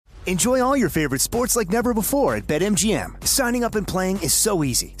Enjoy all your favorite sports like never before at BetMGM. Signing up and playing is so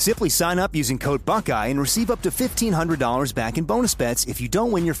easy. Simply sign up using code Buckeye and receive up to $1,500 back in bonus bets if you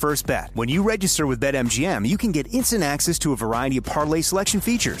don't win your first bet. When you register with BetMGM, you can get instant access to a variety of parlay selection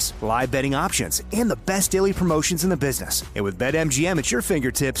features, live betting options, and the best daily promotions in the business. And with BetMGM at your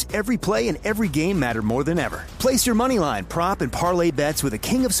fingertips, every play and every game matter more than ever. Place your moneyline, prop, and parlay bets with the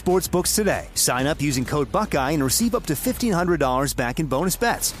king of sportsbooks today. Sign up using code Buckeye and receive up to $1,500 back in bonus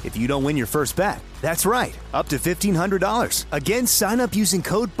bets if you don't win your first bet. That's right, up to $1,500. Again, sign up using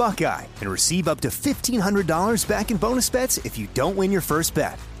code Buckeye and receive up to $1,500 back in bonus bets if you don't win your first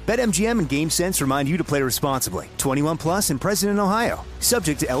bet. BetMGM and GameSense remind you to play responsibly. 21 plus and present in Ohio.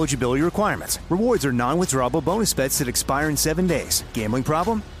 Subject to eligibility requirements. Rewards are non-withdrawable bonus bets that expire in 7 days. Gambling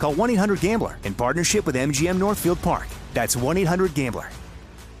problem? Call 1-800-GAMBLER in partnership with MGM Northfield Park. That's 1-800-GAMBLER.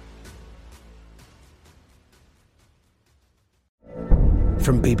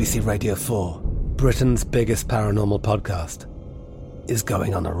 From BBC Radio 4, Britain's biggest paranormal podcast is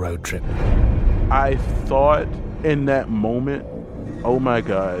going on a road trip. I thought in that moment, oh my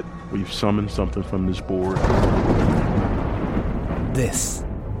God, we've summoned something from this board. This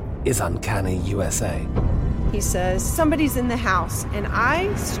is Uncanny USA. He says, somebody's in the house, and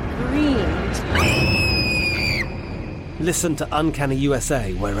I screamed. Listen to Uncanny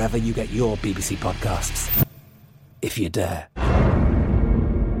USA wherever you get your BBC podcasts, if you dare.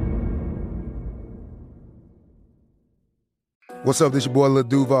 What's up, this your boy Lil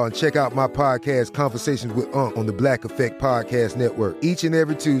Duval, and check out my podcast, Conversations with Unc, on the Black Effect Podcast Network. Each and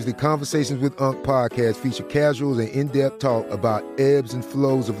every Tuesday, Conversations with Unc podcast feature casuals and in-depth talk about ebbs and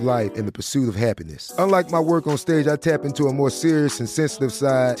flows of life and the pursuit of happiness. Unlike my work on stage, I tap into a more serious and sensitive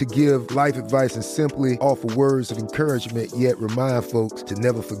side to give life advice and simply offer words of encouragement, yet remind folks to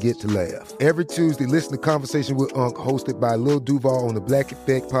never forget to laugh. Every Tuesday, listen to Conversations with Unc, hosted by Lil Duval on the Black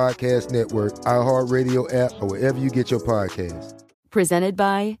Effect Podcast Network, iHeartRadio app, or wherever you get your podcasts. Presented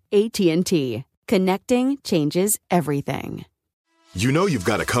by AT&T. Connecting changes everything. You know you've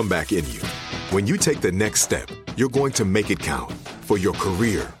got a comeback in you. When you take the next step, you're going to make it count. For your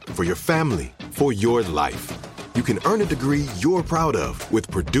career, for your family, for your life. You can earn a degree you're proud of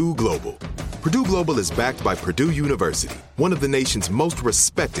with Purdue Global. Purdue Global is backed by Purdue University, one of the nation's most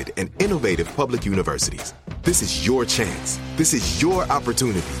respected and innovative public universities. This is your chance. This is your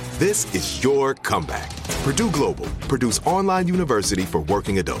opportunity. This is your comeback. Purdue Global, Purdue's online university for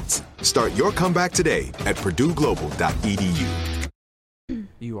working adults. Start your comeback today at purdueglobal.edu.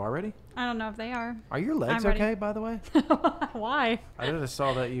 You are ready? I don't know if they are. Are your legs okay, by the way? Why? I just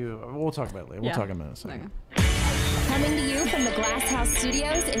saw that you... We'll talk about it later. We'll talk about it in a second. Okay. Coming to you from the Glass House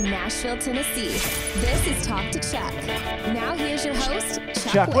Studios in Nashville, Tennessee. This is Talk to Chuck. Now here's your host,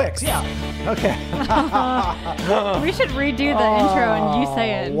 Chuck Wicks. Yeah. Okay. We should redo the intro and you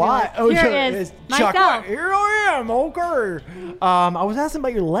say it. Why? Like, here it is. Chuck, myself. here I am. Okay. I was asking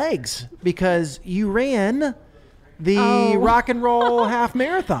about your legs because you ran the rock and roll half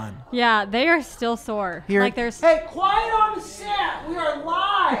marathon. Yeah, they are still sore. Here. Like there's. Hey, quiet on the set. We are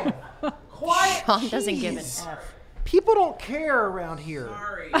live. Quiet. Sean doesn't give an F. People don't care around here.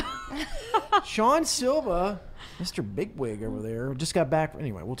 Sorry. Sean Silva, Mr. Bigwig over there, just got back.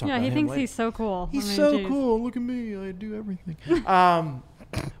 Anyway, we'll talk about him later. Yeah, he thinks he's so cool. He's so cool. Look at me. I do everything.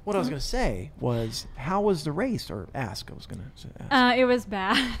 What I was going to say was, how was the race? Or ask. I was going to ask. It was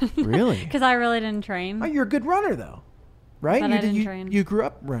bad. Really? Because I really didn't train. Oh, you're a good runner, though. Right? But I didn't train. You grew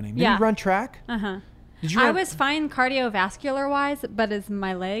up running. Did Yeah. you run track? Uh-huh. Did you I was fine cardiovascular-wise, but it's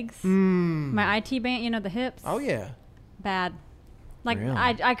my legs, my IT band, you know, the hips. Oh, yeah. Bad. Like, Really?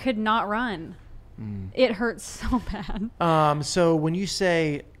 I could not run. It hurts so bad. So when you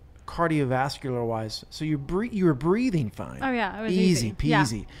say cardiovascular-wise, so you were breathing fine. Oh, yeah. It was easy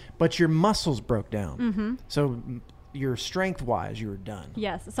peasy. Yeah. But your muscles broke down. Mm-hmm. So your strength-wise, you were done.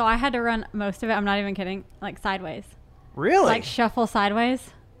 Yes. So I had to run most of it. I'm not even kidding. Like sideways. Really? Like shuffle sideways.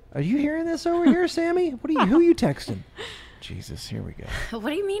 Are you hearing this over here, Sammy? Who are you texting? Jesus, here we go. What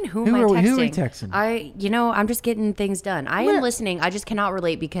do you mean? Who am I texting? Who are we texting? I'm just getting things done. I am listening. I just cannot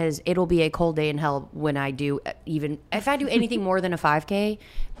relate because it'll be a cold day in hell when I do if I do anything more than a 5K,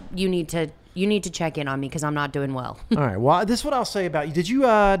 you need to check in on me because I'm not doing well. All right. Well, this is what I'll say about you. Did you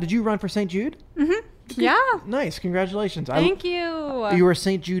run for St. Jude? Mm-hmm. Yeah. Nice. Congratulations. Thank you. You were a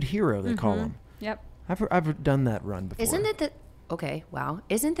St. Jude hero, they call him. Yep. I've done that run before. Isn't it okay, wow.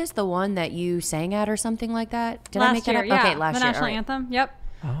 Isn't this the one that you sang at or something like that? Did last I make that year, up? yeah. Okay, last the year. national anthem. Yep.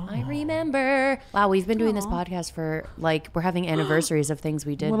 I remember. Wow, we've been doing this podcast for we're having anniversaries of things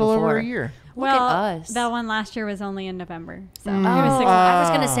we did A little before. over a year. Look at us. That one last year was only in November. So Oh, it was 6 I was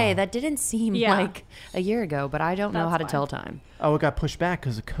going to say, that didn't seem Yeah. like a year ago, but I don't know That's how to why. tell time. Oh, it got pushed back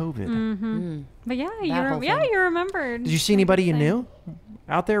because of COVID. But yeah, whole thing. you remembered. Did you see anybody you knew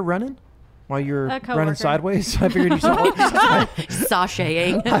out there running while you were A running coworker. sideways? I figured you saw.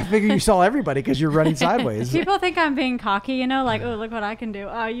 Sashaying. I figured you saw everybody because you're running sideways. People think I'm being cocky, like, oh, look what I can do.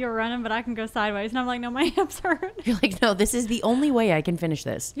 You're running, but I can go sideways. And I'm like, no, my hips hurt. You're like, no, this is the only way I can finish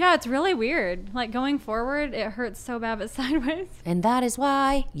this. Yeah, it's really weird. Like going forward, it hurts so bad, but sideways, And that is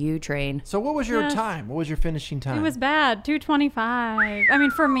why you train. So what was your Yes. time? What was your finishing time? it was bad. 2:25. I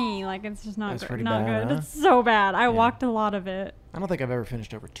mean, for me, like it's just not That's good. pretty Not bad, good. huh? It's so bad. I walked a lot of it. I don't think I've ever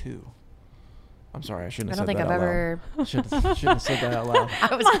finished over 2. I'm sorry, I shouldn't I have don't said think that I've out ever. loud. Shouldn't have said that out loud. I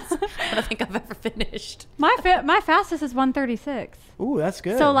don't think I've ever finished. My fastest is 1:36. Ooh, that's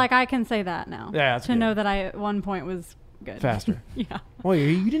good. So like I can say that now. Yeah, that's to good. know that I at one point was good. Faster. Yeah. Well,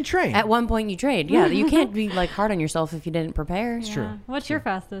 you didn't train. At one point, you trained. Yeah, you can't be hard on yourself if you didn't prepare. It's true. What's your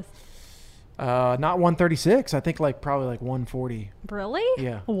fastest? Not 136. I think probably 140. Really?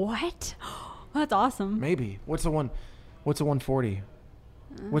 Yeah. What? That's awesome. Maybe. What's a 140?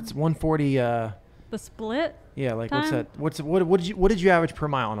 What's 140? The split? Yeah, what's time? that? What did you average per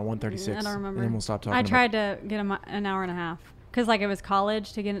mile on a 136? I don't remember. And then we'll stop talking. I tried to get an hour and a half because it was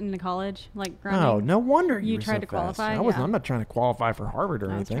college to get into college, running. Oh, no wonder You were tried so to fast. qualify? I wasn't. Yeah. I'm not trying to qualify for Harvard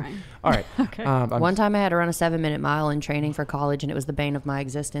or I was anything. trying. All right. Okay. One time I had to run a 7-minute mile in training for college, and it was the bane of my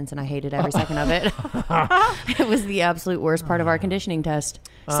existence, and I hated every second of it. It was the absolute worst part of our conditioning test.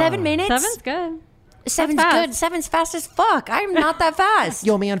 7 minutes? 7's good. 7's fast. good. 7's fast as fuck. I'm not that fast.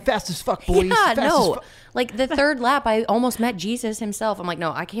 Yo, man, fast as fuck, boys. Yeah, Fast as no. fu- Like the third lap, I almost met Jesus himself. I'm like,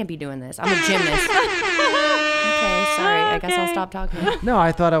 no, I can't be doing this. I'm a gymnast. Okay, sorry. I guess I'll stop talking. No,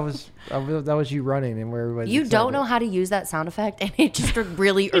 I thought that was you running and where everybody. You don't know how to use that sound effect, and it just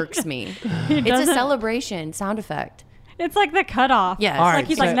really irks me. It's a celebration sound effect. It's like the cutoff. Yes. All right, Like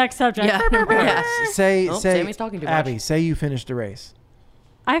he's so- like next subject. Yeah. Yeah. Say, Oh, say, Sammy's talking too much. Abby, say you finished the race.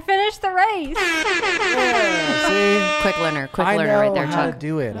 I finished the race. See, Quick learner I know right there, how to Chuck.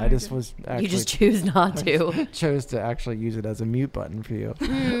 do it. I just was actually You just choose not to. chose to actually use it as a mute button for you.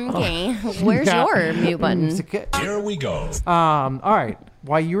 Okay. Where's Yeah. your mute button? It's okay. Here we go. All right.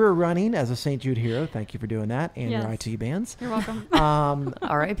 While you were running as a St. Jude hero, thank you for doing that, and your Yes. IT bands. You're welcome.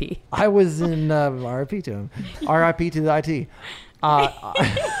 R.I.P. I was in RIP to him. RIP to the IT.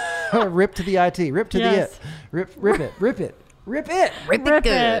 Rip to the IT. Rip to Yes. the it. Rip it. Rip it. Rip it. Rip Rip it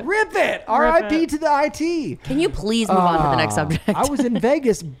good. it. Rip it. RIP it. to the IT. Can you please move on to the next subject? I was in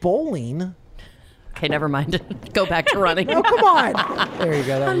Vegas bowling. Okay, never mind. Go back to running. Oh, come on. There you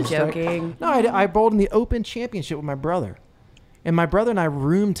go. That I'm was a mistake. joking. No, I bowled in the Open Championship with my brother. And my brother and I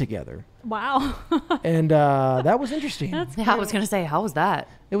roomed together. Wow. And that was interesting. Yeah, I was going to say, how was that?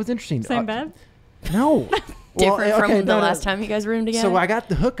 It was interesting. Same bed? No. Different from the no. last time you guys roomed together? So I got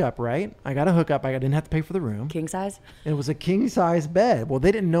the hookup, right? I got a hookup. I didn't have to pay for the room. King size? It was a king size bed. Well,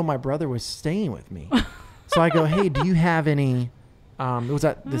 they didn't know my brother was staying with me. So I go, hey, do you have any? It was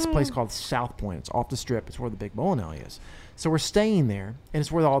at this place called South Point. It's off the strip. It's where the big bowling alley is. So we're staying there, and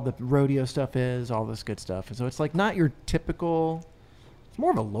it's where all the rodeo stuff is, all this good stuff. And so it's like not your typical. It's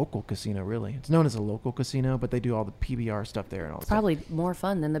more of a local casino, really. It's known as a local casino, but they do all the PBR stuff there and all that. Probably more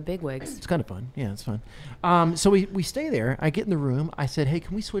fun than the big wigs. It's kind of fun. Yeah, it's fun. So we stay there. I get in the room. I said, hey,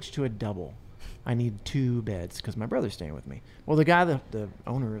 can we switch to a double? I need 2 beds because my brother's staying with me. Well, the guy, the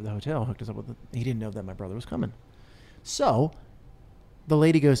owner of the hotel, hooked us up with it. He didn't know that my brother was coming. So the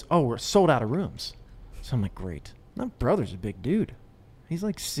lady goes, oh, we're sold out of rooms. So I'm like, great. My brother's a big dude. He's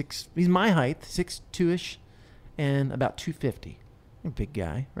like he's my height, 6'2"-ish, and about 250. A big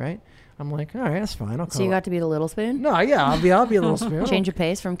guy, right? I'm like, all right, that's fine. I'll So you got to be the little spoon? No, yeah, I'll be a little spoon. Change of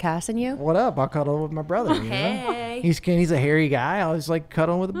pace from Cass and you? What up? I'll cuddle with my brother. You know? Hey. He's a hairy guy. I'll just like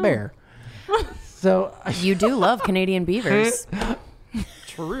cuddle with a bear. So You do love Canadian beavers.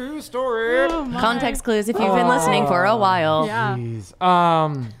 true story. Context clues if you've been listening for a while. Yeah.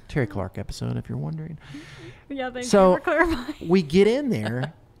 Jeez. Terry Clark episode, if you're wondering. Yeah, thank So you for clarifying. we get in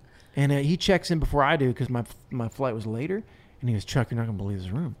there, and he checks in before I do because my flight was later. And he goes, Chuck, you're not gonna believe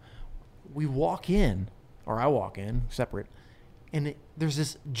this room. We walk in, or I walk in separate, and there's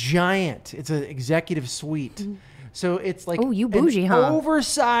this giant. It's an executive suite. So it's like Oh, you bougie, an huh?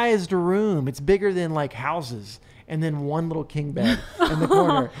 oversized room. It's bigger than like houses, and then one little king bed in the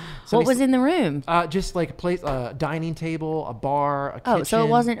corner. So What was in the room? Just like a place, a dining table, a bar, a kitchen. Oh, so it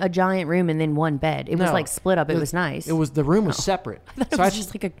wasn't a giant room and then one bed. It was No. like split up. It was nice. It was the room was separate. It So was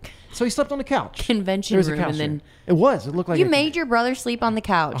just like a so he slept on the couch. convention There was a room, couch and then there. It was. It looked like you made your brother sleep on the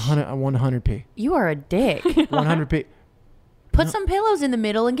couch. 100p. You are a dick. 100p. Put some pillows in the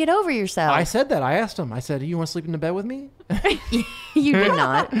middle and get over yourself. I said that. I asked him. I said, "Do you want to sleep in the bed with me?" You did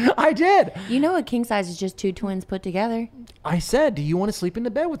not. I did. You know a king size is just two twins put together. I said, "Do you want to sleep in the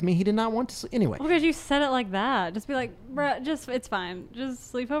bed with me?" He did not want to sleep. Anyway, Well, because you said it like that. Just be like, bruh, it's fine.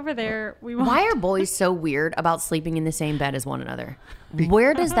 Just sleep over there. We won't. Why are boys so weird about sleeping in the same bed as one another?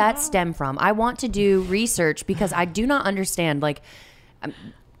 Where does that stem from? I want to do research because I do not understand. Like,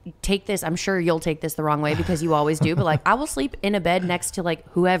 take this. I'm sure you'll take this the wrong way because you always do. But like, I will sleep in a bed next to like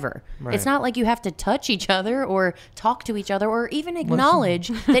whoever. Right. It's not like you have to touch each other or talk to each other or even acknowledge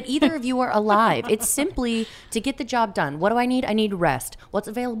that either of you are alive. It's simply to get the job done. What do I need? I need rest. What's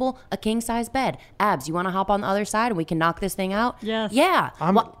available? A king size bed. Abs, you want to hop on the other side and we can knock this thing out? Yes. Yeah.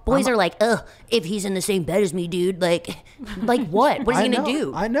 Boys are like, ugh, if he's in the same bed as me, dude, like what? What is he gonna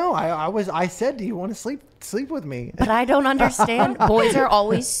do? I know. I said, "Do you want to sleep with me?" But I don't understand. Boys are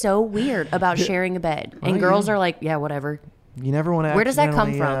always so weird about sharing a bed, and girls are like, yeah, whatever. You never want to. Where does that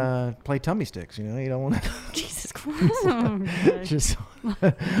come from? Play tummy sticks. You know, you don't want to. Jesus Christ. Just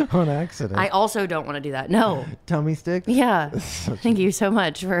on accident. I also don't want to do that. No. Tummy sticks. Yeah. Thank you so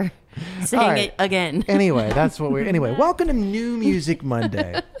much for saying it again. Anyway, that's what we're. Anyway, welcome to New Music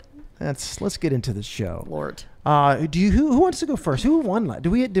Monday. Let's get into the show. Lord. Who wants to go first? Who won?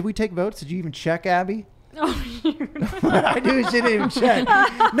 Did we take votes? Did you even check, Abby? I knew she didn't even check.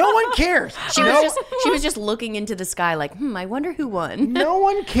 No one cares. She was just looking into the sky like, I wonder who won. No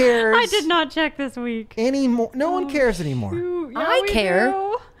one cares. I did not check this week anymore. No one cares anymore. Yeah, I care.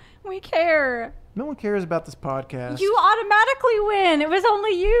 do. We care. No one cares about this podcast. You automatically win. It was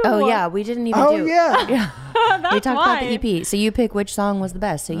only you. Oh yeah, we didn't even do. Yeah. That's We talked why. about the EP. So you pick which song was the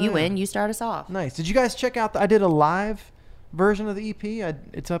best. So you win. You start us off. Nice. Did you guys check out? I did a live version of the EP.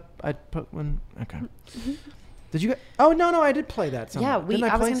 It's up. I put one. Okay. Did you? Oh no, I did play that. Yeah, I was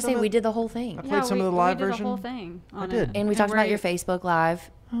going to say we did the whole thing. I played some of the live we did version. the whole thing. I did. And we talked about your Facebook Live.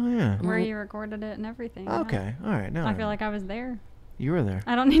 Oh yeah. Where you recorded it and everything. Okay. All right. No. I feel like I was there. You were there.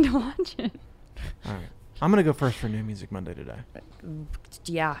 I don't need to watch it. All right. I'm gonna go first for New Music Monday today.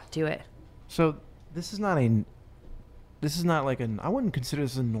 Yeah, do it. So this is not like I wouldn't consider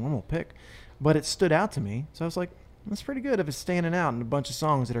this a normal pick, but it stood out to me. So I was like, that's pretty good if it's standing out in a bunch of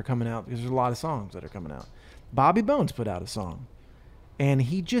songs that are coming out, because there's a lot of songs that are coming out. Bobby Bones put out a song, and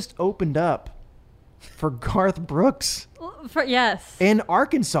he just opened up for Garth Brooks Yes. in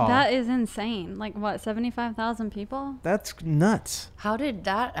Arkansas. That is insane. Like what, 75,000 people? That's nuts. How did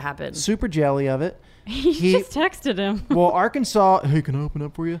that happen? Super jelly of it. He just texted him. Well, Arkansas, hey, can I open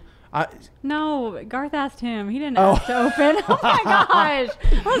up for you? No, Garth asked him. He didn't ask to open. Oh my gosh.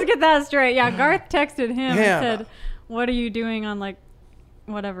 Let's get that straight. Yeah, Garth texted him and said, what are you doing on like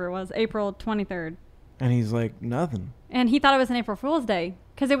whatever it was, April 23rd? And he's like, nothing. And he thought it was an April Fool's Day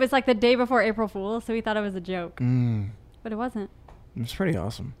because it was like the day before April Fool's, so he thought it was a joke. But it wasn't. It's pretty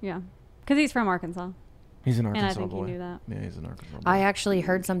awesome. Yeah, because he's from Arkansas. He's an Arkansas And I think boy. he knew that. Yeah, he's an Arkansas boy. I actually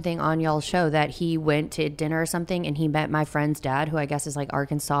heard something on y'all's show that he went to dinner or something and he met my friend's dad, who I guess is like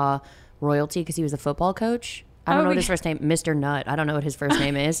Arkansas royalty because he was a football coach. I don't know what his first name, Mr. Nutt. I don't know what his first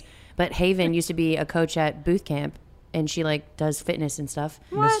name is. But Haven used to be a coach at Booth Camp, and she like does fitness and stuff.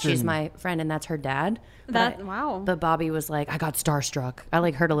 What? She's my friend, and that's her dad. Wow. But Bobby was like, I got starstruck. I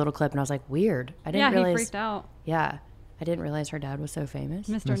like heard a little clip, and I was like, weird. I didn't realize. He freaked out. Yeah. I didn't realize her dad was so famous.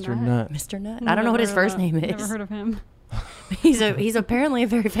 Mr. Nutt. Mr. Nutt. I don't know what his first name is. Never heard of him. He's apparently a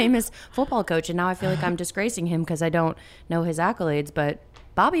very famous football coach, and now I feel like I'm disgracing him because I don't know his accolades, but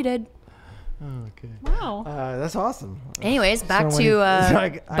Bobby did. Okay. Wow. That's awesome. Anyways, back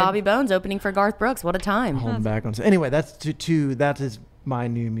to Bobby Bones opening for Garth Brooks. What a time. Holding back on. Anyway, that's that is my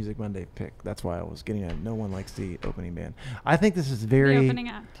New Music Monday pick. That's why I was getting at. No one likes the opening band. I think this is very The opening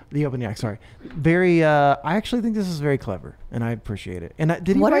act. The opening act. Sorry. Very. I actually think this is very clever, and I appreciate it. And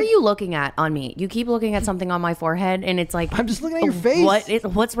what are you looking at on me? You keep looking at something on my forehead, and it's like I'm just looking at your face.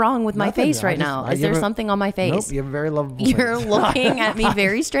 What's wrong with my Nothing. face right now? Is there something on my face? Nope. You have a very lovable face. You're looking at me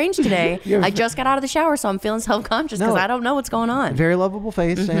very strange today. I just got out of the shower, so I'm feeling self-conscious because I don't know what's going on. Very lovable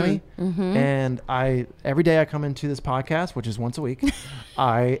face, Sammy. And every day I come into this podcast, which is once a week,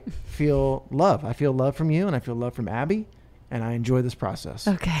 I feel love. I feel love from you, and I feel love from Abby, and I enjoy this process.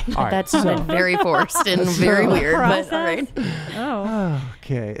 Okay. All right, that sounded very forced and very weird, but all right. Oh.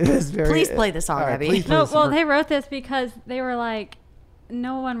 Okay. It is very. Please play the song, Abby. Please play No, this well, song. they wrote this because they were like,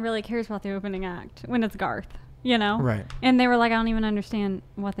 no one really cares about the opening act when it's Garth. you know? Right. And they were like, I don't even understand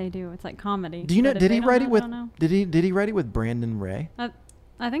what they do. It's like comedy. Do you know? But if Did they he don't write know, it they with? don't know. Did he write it with Brandon Ray?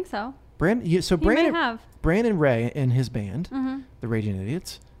 I think so. Brandon. He may have. Brandon Ray and his band, Mm-hmm. the Raging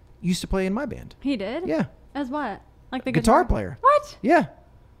Idiots, used to play in my band. He did? Yeah. As what? Like the Guitar player. What? Yeah.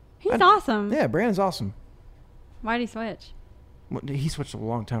 He's awesome. Yeah, Brandon's awesome. Why'd he switch? Well, he switched a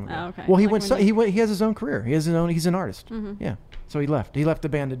long time ago. Oh, okay. Well, he Like went. when So, you- he went. He has his own career. He has his own. He's an artist. Mhm. Yeah. So he left. He left the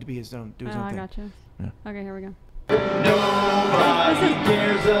band to be his own. Do his own I thing. got you. Yeah. Okay, here we go. Nobody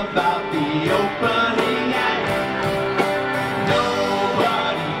cares about the opening act.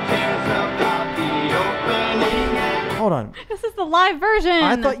 Nobody cares about the opening act. Hold on. This is the live version.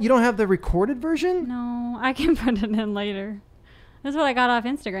 I thought you don't have the recorded version. No, I can put it in later. This is what I got off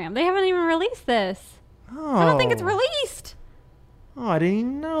Instagram. They haven't even released this. Oh. I don't think it's released. Oh, I didn't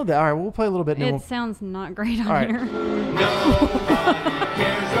even know that. All right, we'll play a little bit. And It then sounds not great on All right. here. Nobody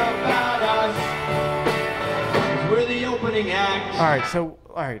cares about us. 'Cause we're the opening act. All right. So,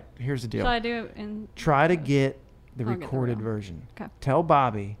 all right. Here's the deal. Shall I do it in? Try to get the I'll get the recorded real. version. Okay. Tell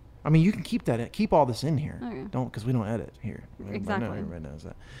Bobby. I mean, you can keep that. Keep all this in here. Okay. Don't, because we don't edit here. Exactly. Everybody knows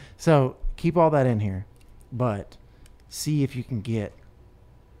that. So keep all that in here, but see if you can get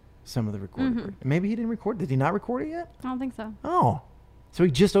some of the recorded. Mhm. version. Maybe he didn't record. Did he not record it yet? I don't think so. Oh, so he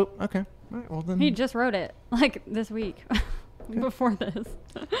just. Okay. All right. Well then. He just wrote it like this week before this.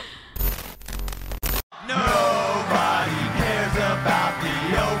 Nobody cares about the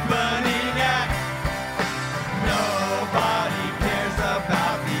opening act. Nobody cares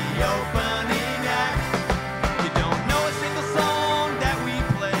about the opening act. You don't know a single song that we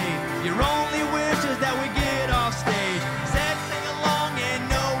play. Your only wish is that we get off stage. Said sing along and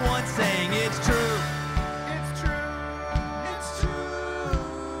no one sang. It's true. It's true. It's true.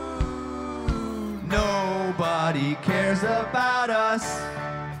 Nobody cares about us.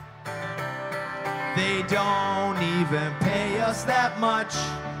 They don't even pay us that much.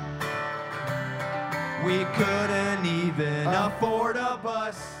 We couldn't even afford a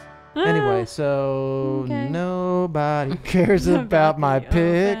bus. Anyway, so Okay. nobody cares about my the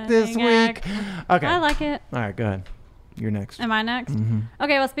pick this opening week. act. Okay. I like it. All right, go ahead. You're next. Am I next? Mhm.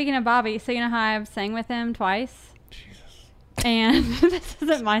 Okay, well, speaking of Bobby, so you know how I've sang with him twice? Jesus. And this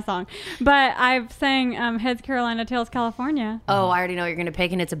isn't my song, but I've sang Heads Carolina, Tails California. Oh, I already know what you're going to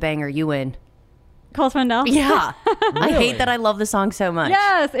pick, and it's a banger. You win. Cole Swindell? Yeah. I hate that I love the song so much.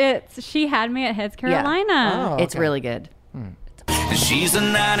 Yes, it's She Had Me at Heads Carolina. It's really good. She's a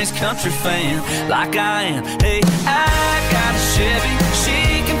 90s country fan, like I am. Hey, I got a Chevy,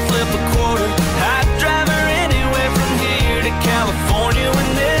 she can flip a quarter. I'd drive her anywhere from here to California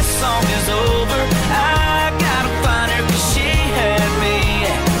when this song is over. I gotta find her 'cause she had me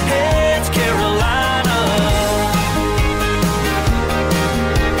at Heads Carolina.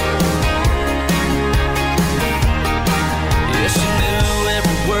 Yeah, she knew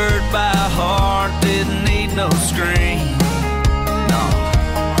every word by heart, didn't need no screen.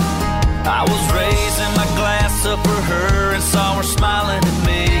 I was raising my glass up for her and saw her smiling at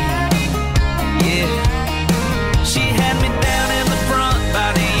me. Yeah, she had me down in the front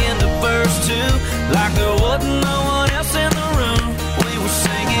by the end of verse 2, like there wasn't no one else in the room. We were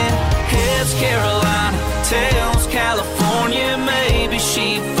singing Heads Carolina, Tails California. Maybe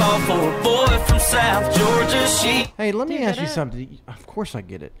she'd fall for a boy from South Georgia. Hey, let me ask you something. Of course I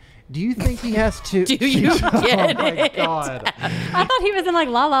get it. Do you think he has to? Do you get Oh my it? God. I thought he was in like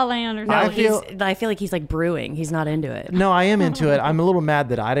La La Land or No, something. I feel like he's like brewing. He's not into it. No, I am into it. I'm a little mad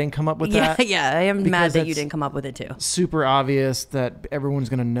that I didn't come up with Yeah, that. yeah. I am because mad that you it's didn't come up with it too. Super obvious that everyone's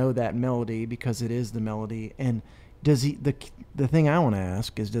going to know that melody because it is the melody. And does he? The thing I want to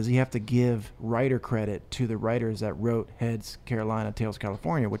ask is, does he have to give writer credit to the writers that wrote Heads Carolina, Tails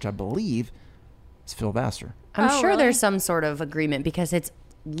California, which I believe is Phil Vassar. I'm Oh, sure really? there's some sort of agreement because it's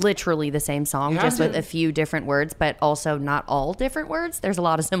literally the same song, Yeah, just I with do. a few different words, but also not all different words. There's a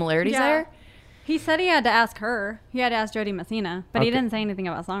lot of similarities there. He said he had to ask her. He had to ask Jody Messina, but he Okay. didn't say anything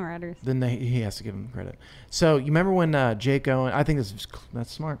about songwriters. Then he has to give him credit. So you remember when Jake Owen? I think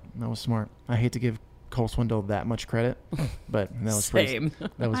that's smart. That was smart. I hate to give Cole Swindell that much credit, but that was Same.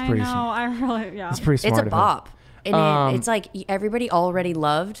 pretty. That was I pretty. know. I really, yeah. That's pretty smart. It's a of him. bop. And it's like everybody already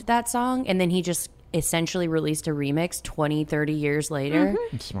loved that song, and then he just essentially released a remix 20, 30 years later.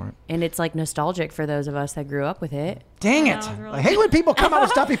 It's smart. And it's like nostalgic for those of us that grew up with it. Dang it. I hate when people come out with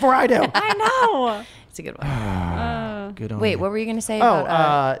stuff before I do. I know. It's a good one. Good on Wait, you. what were you going to say Oh,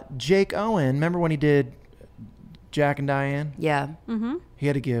 about... Jake Owen. Remember when he did Jack and Diane? yeah. Mm-hmm. He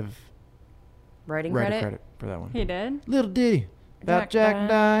had to give Writing writer credit? credit for that one. He did. Little ditty about Jack and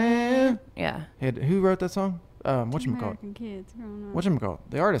Diane. Yeah. Who wrote that song? Whatchamacallit? American Kids growing up. Whatchamacallit?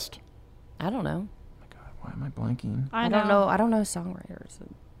 The artist. I don't know. Why am I blanking? I don't know. I don't know songwriters.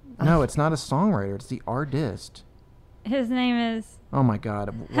 No, it's not a songwriter. It's the artist. His name is... Oh, my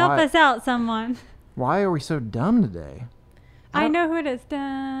God. Help us out, someone. Why are we so dumb today? I know who it is.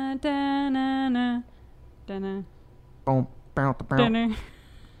 Da, da, na, na. Da, na. Boom, bow, bow.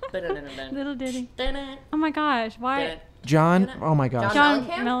 Little ditty. Oh, my gosh. Why... John, oh my gosh. John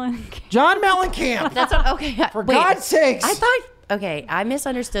Mellencamp. John Mellencamp. That's what, okay. For God's sakes. I thought, okay, I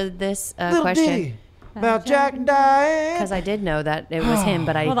misunderstood this Little question. D. About Jack and Diane. Because I did know that it was him,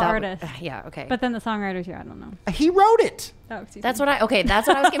 but I Well, thought... the artist. Yeah, okay. But then the songwriters here, I don't know. He wrote it. Oh, excuse That's me. what that's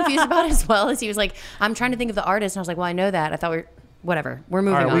what I was confused about as well, as he was like, I'm trying to think of the artist, and I was like, well, I know that. I thought whatever. We're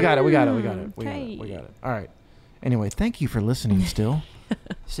moving All right, on. we got it. We got it. All right. Anyway, thank you for listening still.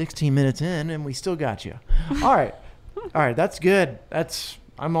 16 minutes in, and we still got you. All right. All right, that's good.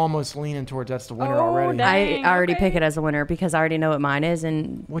 I'm almost leaning towards that's the winner already. I already pick it as a winner because I already know what mine is,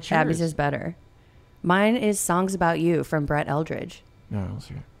 and what's Abby's yours? is better. Mine is Songs About You from Brett Eldredge. No, let's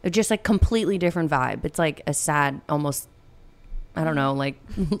hear it. It's just like completely different vibe. It's like a sad, almost, I don't know, like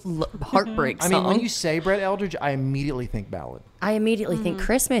heartbreak song. I mean, when you say Brett Eldredge, I immediately think ballad. I immediately think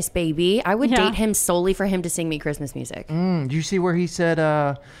Christmas, baby. I would date him solely for him to sing me Christmas music. Do you see where he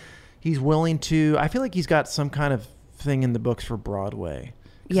said he's willing to? I feel like he's got some kind of thing in the books for Broadway.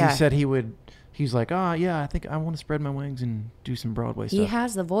 Yeah. He said he's like, I think I want to spread my wings and do some Broadway stuff. He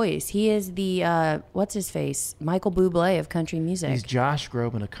has the voice. He is the, what's his face? Michael Bublé of country music. He's Josh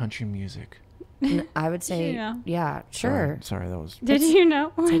Groban of country music. I would say, yeah, sure. Sorry, that was... Did you know?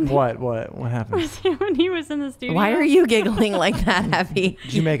 What happened? When he was in the studio. Why are you giggling like that, Abby?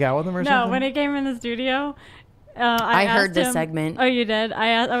 Did you make out with him or something? No, when he came in the studio... I heard asked this him- segment. Oh, you did?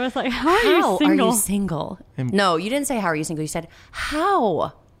 I was like, how are you single? No, you didn't say how are you single. You said,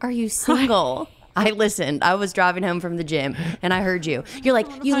 how are you single? I listened. I was driving home from the gym and I heard you. You're like,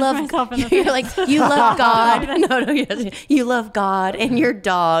 you love you love God. No, yes. You love God and your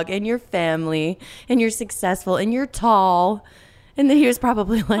dog and your family and you're successful and you're tall. And then he was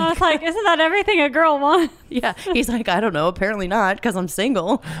probably like, I was like, isn't that everything a girl wants? Yeah. He's like, I don't know. Apparently not, because I'm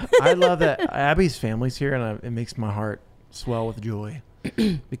single. I love that Abby's family's here, and it makes my heart swell with joy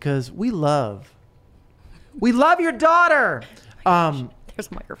because we love your daughter. There's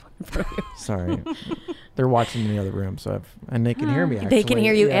a microphone in front of you. Sorry, they're watching in the other room, and they can hear me. Actually. They can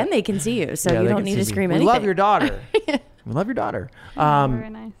hear you and they can see you, so you don't need to scream anything. We love your daughter. We love your daughter. Very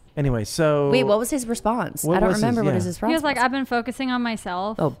nice. Anyway, so wait, what was his response? I don't remember what his response. He was like, "I've been focusing on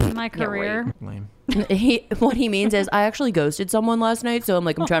myself, my career." Lame. What he means is, I actually ghosted someone last night, so I'm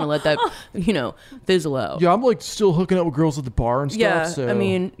trying to let that, fizzle out. Yeah, I'm like still hooking up with girls at the bar and stuff. Yeah, so. I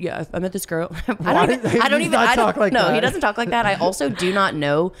mean, yeah, I met this girl. I don't even talk like that. No, he doesn't talk like that. I also do not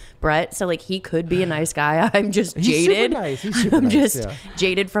know Brett, so he could be a nice guy. I'm just jaded. He's super nice. Just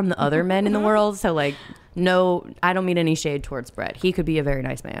jaded from the other men in the world. So no, I don't mean any shade towards Brett. He could be a very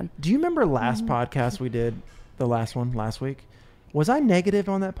nice man. Do you remember last podcast we did, the last one last week? Was I negative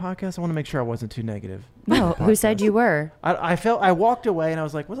on that podcast? I want to make sure I wasn't too negative. No, who said you were? I walked away and I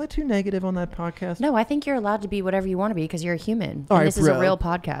was like, was I too negative on that podcast? No, I think you're allowed to be whatever you want to be because you're a human. All and right, this is a real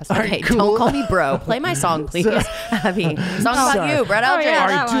podcast. All Okay, right, cool. Don't call me bro. Play my song, please, Abby. Song about you, Brett Eldredge. yeah, All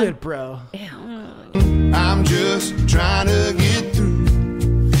that right, do one. it, bro. I'm just trying to get through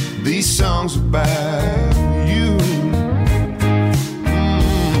these songs about you.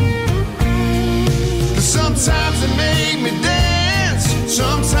 Sometimes it make me dance,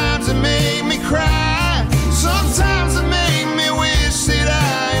 sometimes it make me cry, sometimes it make me wish that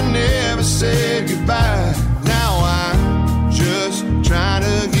I never said goodbye. Now I'm just trying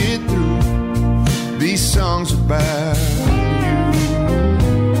to get through these songs about you.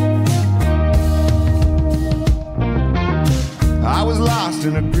 I was lost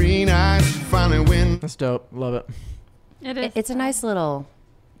in a green eyes, finally win. That's dope. Love it. It is. It's a nice little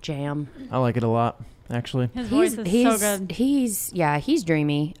jam. I like it a lot, actually. His voice is so good. He's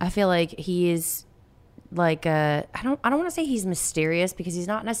dreamy. I feel like he is like I don't want to say he's mysterious because he's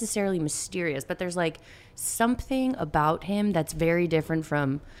not necessarily mysterious, but there's something about him that's very different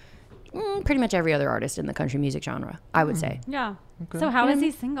from pretty much every other artist in the country music genre, I would say. Yeah. Okay. So how is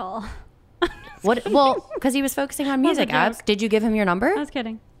he single? What? Well, because he was focusing on music. Abs, did you give him your number? I was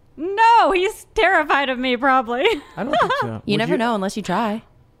kidding. No, he's terrified of me, probably. I don't think so. You never know unless you try.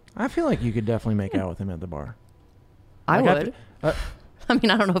 I feel like you could definitely make out with him at the bar. I would. I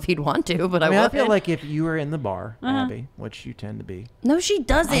mean, I don't know if he'd want to, but I would. I feel like if you were in the bar, Abby, which you tend to be. No, she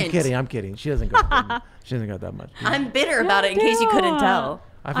doesn't. I'm kidding. She doesn't go. She doesn't go that much. I'm bitter about it in case you couldn't tell.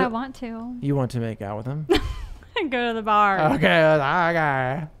 I want to. You want to make out with him? Go to the bar.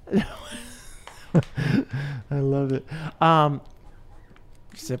 Okay. I love it.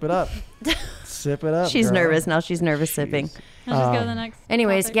 Sip it up. Sip it up. She's girl. nervous now. She's nervous sipping. Let's just go to the next.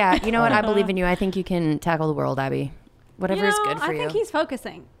 Anyways, topic. yeah, you know what? I believe in you. I think you can tackle the world, Abby. Whatever is good for you. I think he's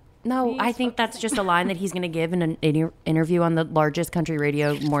focusing. No, I think that's just a line that he's going to give in an interview on the largest country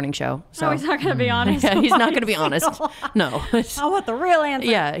radio morning show. So he's not going to be honest. Yeah, he's not going to be honest. No. I want the real answer.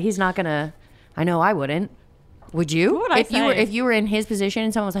 Yeah, he's not going to. I know I wouldn't. Would you? What would I say? If you were in his position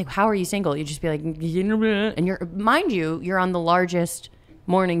and someone was like, "How are you single?" You'd just be like, and you're on the largest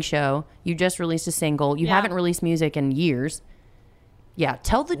morning show. You just released a single. You haven't released music in years. Yeah,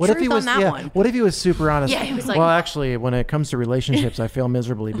 tell the truth on that one. What if he was super honest? Yeah, he was like, well, actually, when it comes to relationships, I fail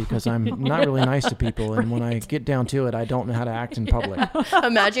miserably because I'm not really nice to people, and when I get down to it, I don't know how to act in public.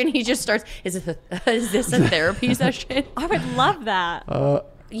 Imagine he just starts. Is this a therapy session? I would love that. Oh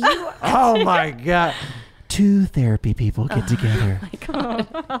my god. 2 therapy people get together. Oh my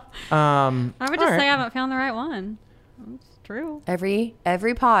god. I would just say I haven't found the right one. It's true. Every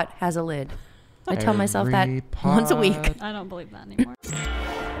pot has a lid. I tell myself that once a week. I don't believe that anymore.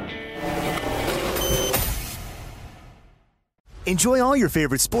 Enjoy all your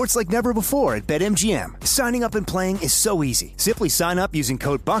favorite sports like never before at BetMGM. Signing up and playing is so easy. Simply sign up using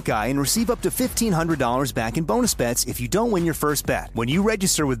code Buckeye and receive up to $1,500 back in bonus bets if you don't win your first bet. When you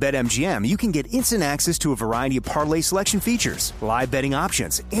register with BetMGM, you can get instant access to a variety of parlay selection features, live betting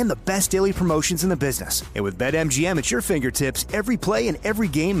options, and the best daily promotions in the business. And with BetMGM at your fingertips, every play and every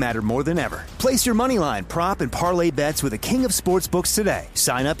game matter more than ever. Place your moneyline, prop, and parlay bets with the king of sportsbooks today.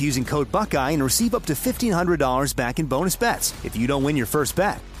 Sign up using code Buckeye and receive up to $1,500 back in bonus bets if you don't win your first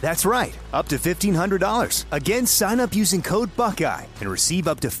bet. That's right, up to $1,500. Again, sign up using code Buckeye and receive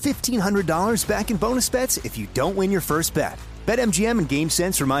up to $1,500 back in bonus bets if you don't win your first bet. BetMGM and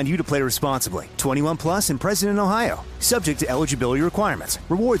GameSense remind you to play responsibly. 21 plus and present in Ohio. Subject to eligibility requirements.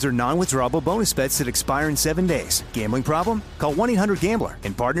 Rewards are non-withdrawable bonus bets that expire in 7 days. Gambling problem? Call 1-800-GAMBLER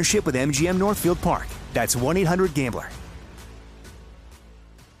in partnership with MGM Northfield Park. That's 1-800-GAMBLER.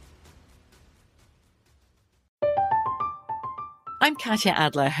 I'm Katya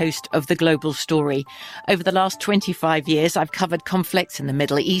Adler, host of The Global Story. Over the last 25 years, I've covered conflicts in the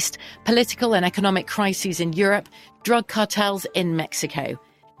Middle East, political and economic crises in Europe, drug cartels in Mexico.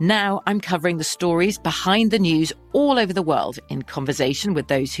 Now I'm covering the stories behind the news all over the world in conversation with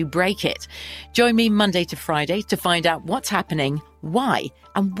those who break it. Join me Monday to Friday to find out what's happening, why,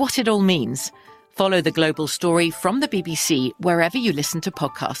 and what it all means. Follow The Global Story from the BBC wherever you listen to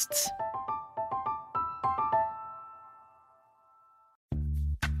podcasts.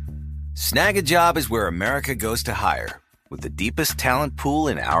 Snag a Job is where America goes to hire, with the deepest talent pool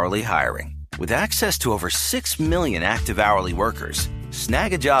in hourly hiring. With access to over 6 million active hourly workers,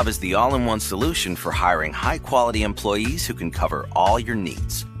 Snag a Job is the all-in-one solution for hiring high-quality employees who can cover all your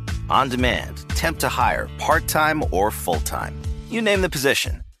needs. On demand, temp to hire, part-time or full-time. You name the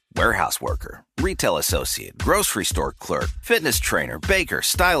position. Warehouse worker, retail associate, grocery store clerk, fitness trainer, baker,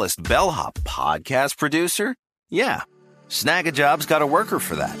 stylist, bellhop, podcast producer. Yeah, Snag a Job's got a worker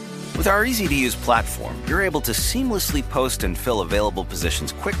for that. With our easy-to-use platform, you're able to seamlessly post and fill available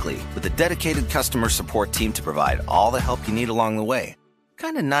positions quickly with a dedicated customer support team to provide all the help you need along the way.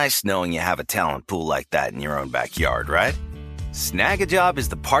 Kind of nice knowing you have a talent pool like that in your own backyard, right? Snag a Job is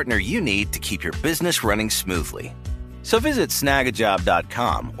the partner you need to keep your business running smoothly. So visit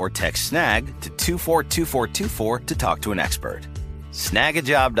snagajob.com or text SNAG to 242424 to talk to an expert.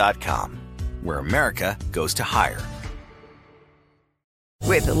 Snagajob.com, where America goes to hire.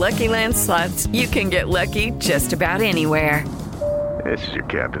 With the Lucky Land Slots, you can get lucky just about anywhere. This is your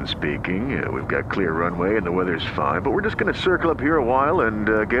captain speaking. We've got clear runway and the weather's fine, but we're just going to circle up here a while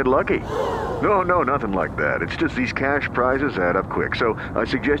and get lucky. No, nothing like that. It's just these cash prizes add up quick. So I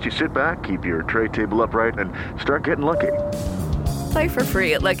suggest you sit back, keep your tray table upright, and start getting lucky. Play for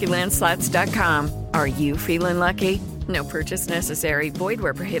free at LuckyLandSlots.com. Are you feeling lucky? No purchase necessary. Void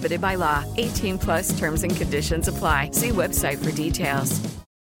where prohibited by law. 18 plus terms and conditions apply. See website for details.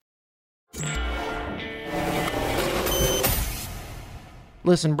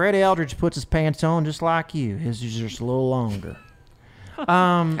 Listen, Brett Eldridge puts his pants on just like you. His is just a little longer.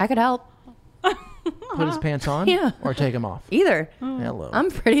 I could help. Put his pants on? Yeah. Or take them off? Either. Hello. I'm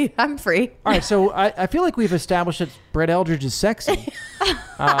free. All right, so I feel like we've established that Brett Eldridge is sexy.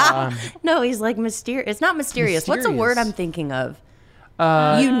 No, he's like mysterious. It's not mysterious. What's the word I'm thinking of?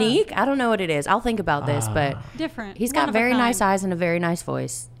 Unique? I don't know what it is. I'll think about this, but different. He's got very nice eyes and a very nice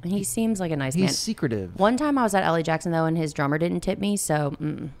voice. And he seems like a nice man. He's secretive. One time I was at LA Jackson, though, and his drummer didn't tip me, so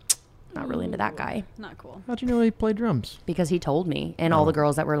not really into that guy. Not cool. How'd you know he played drums? Because he told me. And all the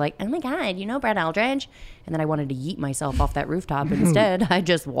girls that were like, oh my God, you know Brett Eldridge? And then I wanted to yeet myself off that rooftop. Instead, I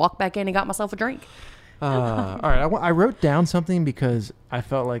just walked back in and got myself a drink. All right, I wrote down something because I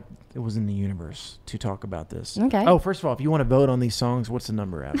felt like it was in the universe to talk about this. Okay. Oh, first of all, if you want to vote on these songs, what's the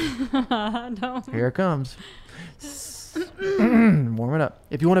number, Abby? No. Here it comes. Warm it up.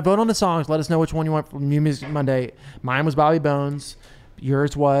 If you want to vote on the songs, let us know which one you want from New Music Monday. Mine was Bobby Bones.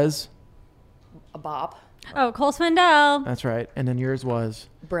 Yours was A bop. Oh, Cole Swindell. That's right. And then yours was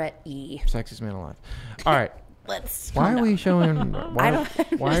Brett E. Sexiest Man Alive. All right. Let's. Why are we showing? Why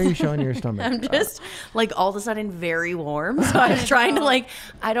are you showing your stomach? I'm just like all of a sudden very warm. So I was trying to like.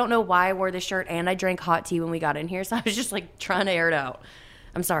 I don't know why I wore this shirt and I drank hot tea when we got in here. So I was just like trying to air it out.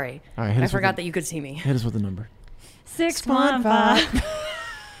 I'm sorry. All right. I forgot that you could see me. Hit us with the number. 615.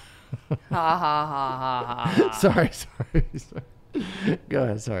 Ha ha ha ha ha. Sorry. Go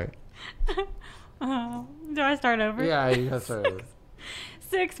ahead. Sorry. Do I start over? Yeah, you got to start over.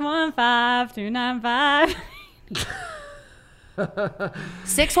 615-295.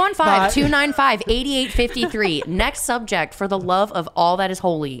 615-295-8853. Next subject, for the love of all that is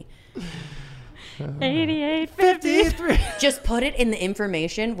holy. 8853. Just put it in the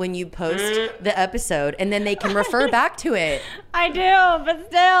information when you post the episode, and then they can refer back to it. I do, but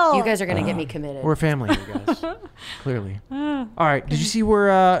still. You guys are going to get me committed. We're family here, guys. Clearly. All right. Did you see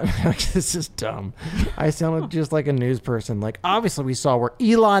where... this is dumb. I sounded just like a news person. Like, obviously, we saw where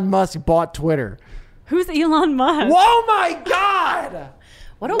Elon Musk bought Twitter. Who's Elon Musk? Whoa, my God!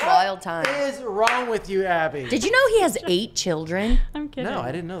 What a wild time. What is wrong with you, Abby? Did you know he has 8 children? I'm kidding. No,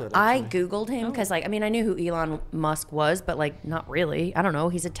 I didn't know that. I Googled him because, like, I mean, I knew who Elon Musk was, but, like, not really. I don't know.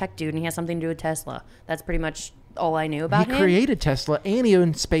 He's a tech dude, and he has something to do with Tesla. That's pretty much all I knew about him. He created Tesla, and he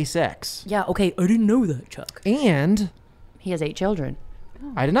owned SpaceX. Yeah, okay. I didn't know that, Chuck. And... he has 8 children.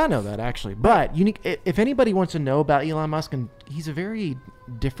 I did not know that, actually. But if anybody wants to know about Elon Musk, and he's a very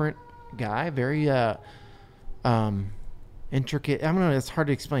different guy, very... intricate. I don't know. It's hard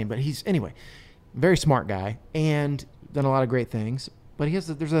to explain, but he's very smart guy and done a lot of great things. But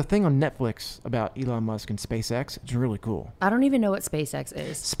there's a thing on Netflix about Elon Musk and SpaceX. It's really cool. I don't even know what SpaceX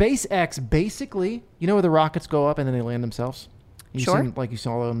is. SpaceX, basically, you know where the rockets go up and then they land themselves? Sure. Like you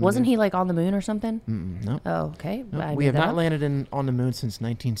saw them. Wasn't he like on the moon or something? No. Oh, okay. Nope. We have not landed on the moon since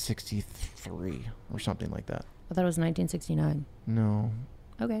 1963 or something like that. I thought it was 1969. No.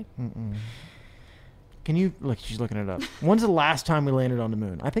 Okay. Can you look? She's looking it up. When's the last time we landed on the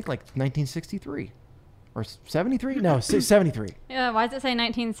moon? I think like 1963 or 73. No, 73. Yeah. Why does it say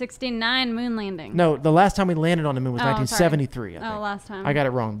 1969 moon landing? No, the last time we landed on the moon was 1973. I think. Last time. I got it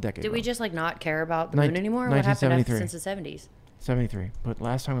wrong. Decade. Did we just like not care about the moon anymore? What happened since the 70s? 73. But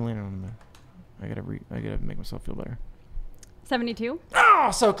last time we landed on the moon, I gotta make myself feel better. 72.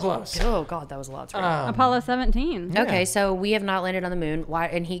 Oh, so close. Oh God, that was a lot. Apollo 17. Okay, so we have not landed on the moon. Why?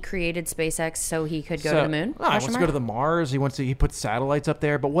 And he created SpaceX so he could go to the moon. He wants to go to the Mars. He puts satellites up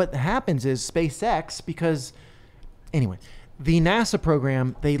there. But what happens is SpaceX, because anyway, the NASA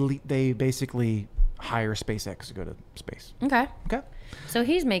program they basically hire SpaceX to go to space. Okay. So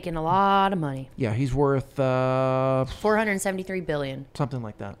he's making a lot of money. Yeah, he's worth $473 billion. Something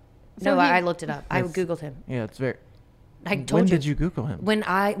like that. No, I looked it up. I Googled him. Yeah, it's very. I told when did you Google him?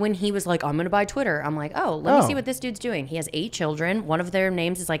 When he was like, I'm going to buy Twitter. I'm like, let me see what this dude's doing. He has 8 children. One of their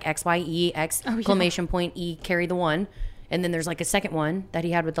names is like XYE, exclamation point E, carry the one. And then there's like a second one that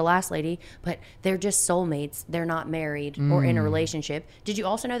he had with the last lady. But they're just soulmates. They're not married or in a relationship. Did you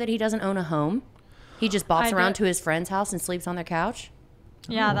also know that he doesn't own a home? He just bops around to his friend's house and sleeps on their couch?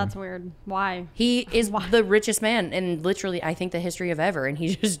 Yeah, that's weird. Why? He is the richest man in literally, I think, the history of ever. And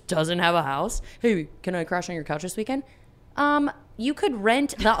he just doesn't have a house. Hey, can I crash on your couch this weekend? You could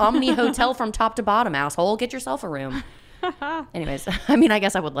rent the Omni Hotel from top to bottom, asshole. Get yourself a room. Anyways, I mean, I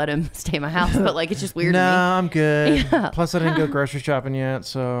guess I would let him stay in my house, but like, it's just weird to me. No, I'm good. Yeah. Plus, I didn't go grocery shopping yet,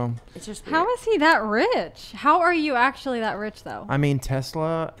 so. It's just weird. How is he that rich? How are you actually that rich, though? I mean,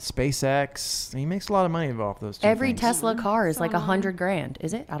 Tesla, SpaceX, he makes a lot of money off those two Every things. Tesla car is like $100,000,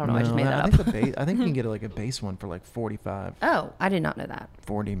 is it? I don't know. I just made that I up. think I think you can get like a base one for like 45. Oh, I did not know that.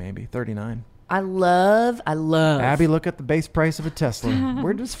 40 maybe, 39. I love. Abby, look at the base price of a Tesla.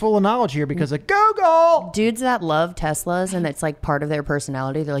 We're just full of knowledge here because of Google. Dudes that love Teslas and that's like part of their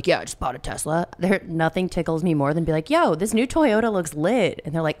personality. They're like, yeah, I just bought a Tesla. Nothing tickles me more than be like, yo, this new Toyota looks lit.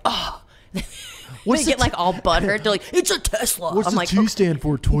 And they're like, oh. They get like all butthurt. They're like, it's a Tesla. What's I'm the like, T stand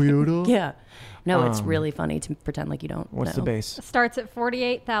for? Toyota? Yeah. No, it's really funny to pretend like you don't What's know. the base? It starts at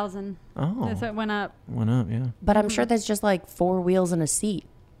 48,000. Oh. So it went up. Went up, yeah. But I'm sure that's just like 4 wheels and a seat.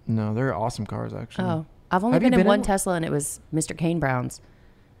 No, they're awesome cars, actually. Oh. I've only been in one Tesla, and it was Mr. Kane Brown's.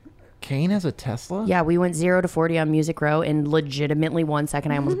 Kane has a Tesla? Yeah, we went 0 to 40 on Music Row, and legitimately 1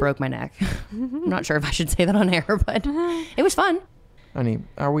 second I almost broke my neck. I'm not sure if I should say that on air, but it was fun. I mean,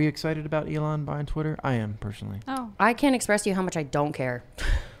 are we excited about Elon buying Twitter? I am, personally. Oh. I can't express to you how much I don't care.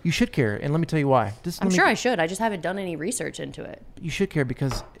 You should care, and let me tell you why. I'm sure I should. I just haven't done any research into it. You should care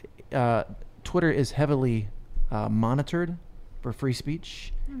because Twitter is heavily monitored for free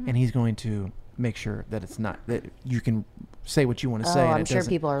speech, and he's going to make sure that it's not, that you can say what you want to say. I'm sure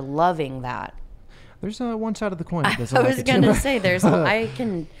people are loving that. There's one side of the coin that doesn't I like was it going too. to say,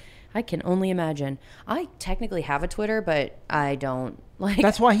 I can only imagine. I technically have a Twitter, but I don't like.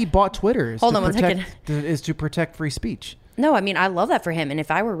 That's why he bought Twitter. Hold on one second. Is to protect free speach. No, I mean, I love that for him. And if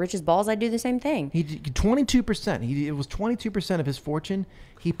I were rich as balls, I'd do the same thing. 22%. It was 22% of his fortune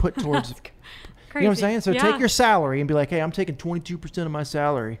he put towards. Crazy. You know what I'm saying? So Yeah. take your salary and be like, hey, I'm taking 22% of my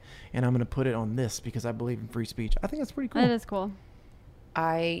salary and I'm going to put it on this because I believe in free speech. I think that's pretty cool. That is cool.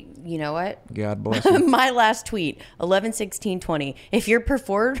 You know what? God bless you. My last tweet, 11/16/20. If your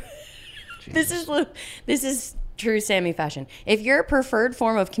preferred, this is true Sammy fashion. If your preferred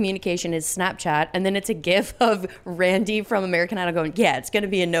form of communication is Snapchat, and then it's a GIF of Randy from American Idol going, yeah, it's going to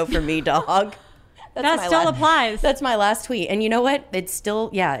be a no for me, dog. That still applies. That's my last tweet. And you know what? It's still,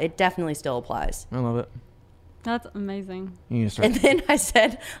 it definitely still applies. I love it. That's amazing. And then I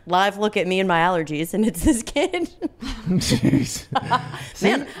said, live look at me and my allergies, and it's this kid. Jeez.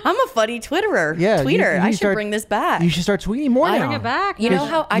 Man, I'm a funny Twitterer. Yeah, Tweeter. you I should start- bring this back. You should start tweeting more now. Bring it back. You know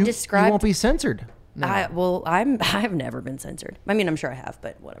how I described... You won't be censored. No. I've never been censored. I mean, I'm sure I have,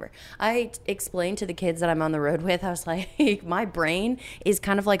 but whatever. I explained to the kids that I'm on the road with, I was like, my brain is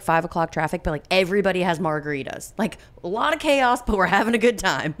kind of like 5 o'clock traffic, but like everybody has margaritas. Like a lot of chaos, but we're having a good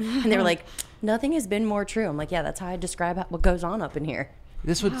time. And they were like, nothing has been more true. I'm like, yeah, that's how I describe what goes on up in here.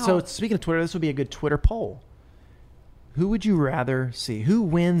 So speaking of Twitter, this would be a good Twitter poll. Who would you rather see? Who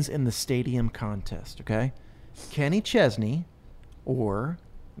wins in the stadium contest? Okay, Kenny Chesney or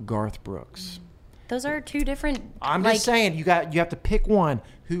Garth Brooks. Those are two different. I'm just saying you have to pick one.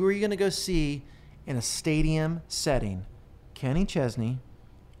 Who are you going to go see in a stadium setting? Kenny Chesney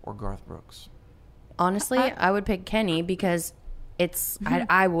or Garth Brooks? Honestly, I would pick Kenny because it's.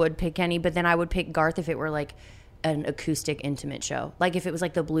 I would pick Kenny, but then I would pick Garth if it were like an acoustic intimate show. Like if it was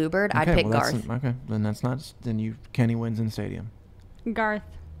like the Bluebird, I'd pick Garth. Then that's not. Then Kenny wins in stadium. Garth.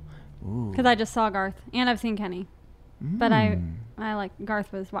 Ooh. Because I just saw Garth and I've seen Kenny, but I like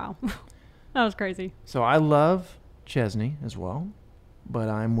Garth was wow. That was crazy. So I love Chesney as well, but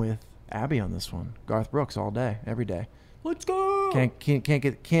I'm with Abby on this one. Garth Brooks all day, every day. Let's go.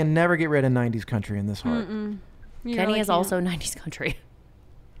 Can never get rid of 90s country in this heart. Kenny is also 90s country.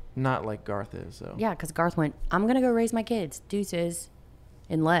 Not like Garth is, though. Yeah, because Garth went, I'm going to go raise my kids. Deuces.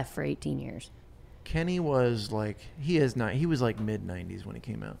 And left for 18 years. Kenny was like, he was like mid-90s when he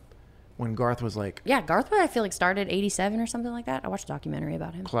came out. When Garth was like... Yeah, Garth, I feel like, started 87 or something like that. I watched a documentary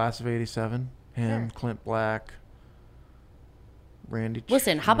about him. Class of 87. Him, yeah. Clint Black, Randy...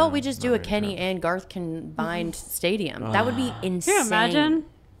 Listen, how about we just do a Kenny and Garth combined stadium? That would be insane. Can you imagine?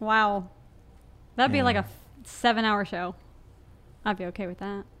 Wow. That'd be like a 7-hour show. I'd be okay with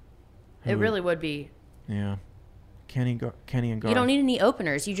that. It really would be. Yeah. Kenny and Garth. You don't need any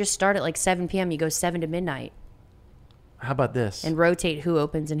openers. You just start at like 7 p.m. You go 7 to midnight. How about this? And rotate who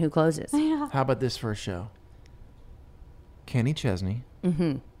opens and who closes. Yeah. How about this for a show? Kenny Chesney.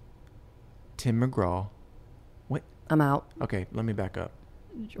 Mm-hmm. Tim McGraw. Wait. I'm out. Okay, let me back up.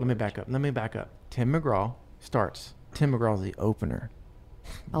 Let me back up. Tim McGraw starts. Tim McGraw's the opener.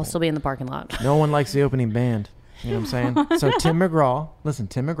 I'll still be in the parking lot. No one likes the opening band. You know what I'm saying? So Tim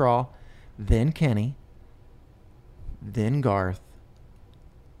McGraw, then Kenny, then Garth,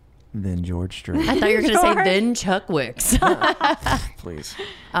 then George Strait. I thought you were going to say then Chuck Wicks. Please.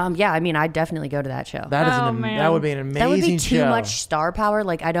 Yeah, I mean, I'd definitely go to that show. That would be an amazing show. That would be too much star power.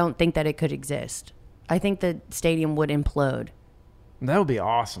 Like, I don't think that it could exist. I think the stadium would implode. That would be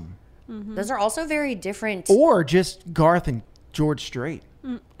awesome. Mm-hmm. Those are also very different. Or just Garth and George Strait.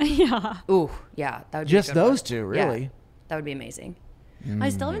 Yeah. Ooh, yeah. That would be just a good those one. two, really. Yeah, that would be amazing. I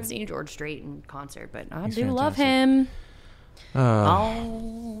still haven't seen George Strait in concert, but I He's do love fantastic. him.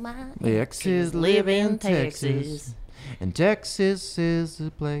 All my exes live in Texas, and Texas is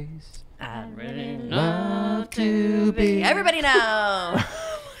the place I'd really love to be. Everybody know.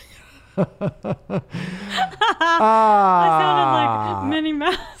 That sounded like Minnie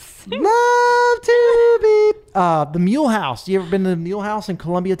Mouse. Love to be. The Mule House. You ever been to the Mule House in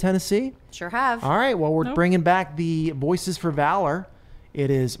Columbia, Tennessee? Sure have. All right. Well, we're bringing back the Voices for Valor. It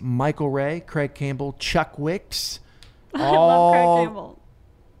is Michael Ray, Craig Campbell, Chuck Wicks. I love Craig Campbell.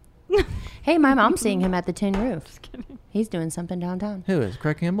 Hey, my mom's seeing him at the Tin Roof. Just kidding. He's doing something downtown. Who is?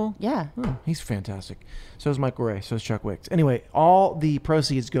 Craig Campbell? Yeah. Oh, he's fantastic. So is Michael Ray. So is Chuck Wicks. Anyway, all the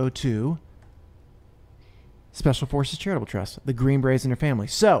proceeds go to Special Forces Charitable Trust, the Green Berets and their family.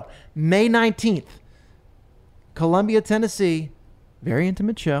 So, May 19th, Columbia, Tennessee, very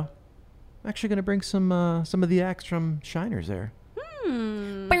intimate show. I'm actually going to bring some of the acts from Shiners there. That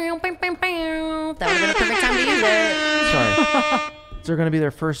would have been a perfect time to use it. Sorry. They're going to be their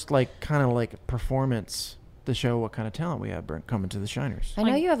first, kind of performance to show what kind of talent we have coming to the Shiners. I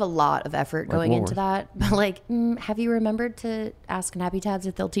know you have a lot of effort going into that, but have you remembered to ask Nappy Tads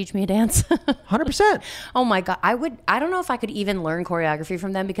if they'll teach me a dance? 100%. Oh my God. I don't know if I could even learn choreography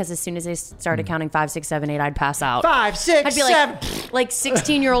from them, because as soon as they started counting 5, 6, 7, 8, I'd pass out. 5, 6, I'd be 7. Like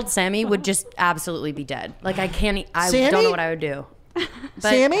 16-year-old Sammy would just absolutely be dead. I Sammy? don't know what I would do. But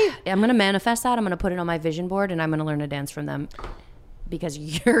Sammy? I'm going to manifest that. I'm going to put it on my vision board, and I'm going to learn a dance from them. Because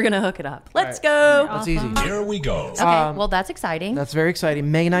you're going to hook it up. Let's go. That's easy. Here we go. Okay, well, that's exciting. That's very exciting.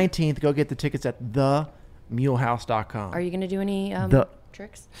 May 19th, go get the tickets at themulehouse.com. Are you going to do any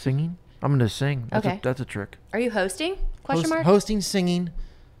tricks? Singing? I'm going to sing. That's a trick. Are you hosting? Hosting, singing.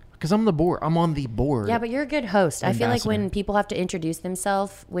 Because I'm the board. I'm on the board. Yeah, but you're a good host. I feel like when people have to introduce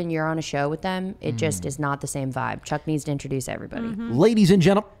themselves when you're on a show with them, it just is not the same vibe. Chuck needs to introduce everybody. Ladies and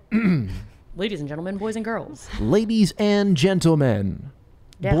gentlemen. Ladies and gentlemen, boys and girls. Ladies and gentlemen.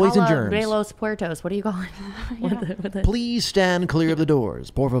 Boys and germs. De los Puertos. What do you call it? Please stand clear of the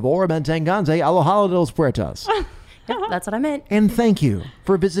doors. Por favor, manténganse alojado de los puertas. Yep, that's what I meant. And thank you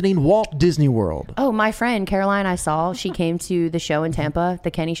for visiting Walt Disney World. Oh, my friend Caroline, she came to the show in Tampa, the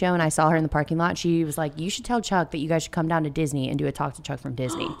Kenny show, and I saw her in the parking lot. She was like, you should tell Chuck that you guys should come down to Disney and do a Talk to Chuck from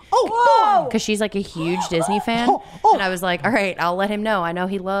Disney. Because she's like a huge Disney fan. And I was like, all right, I'll let him know. I know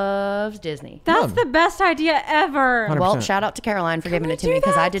he loves Disney. That's the best idea ever. 100%. Well, shout out to Caroline for giving it to me,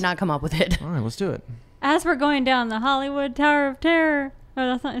 because I did not come up with it. All right, let's do it. As we're going down the Hollywood Tower of Terror.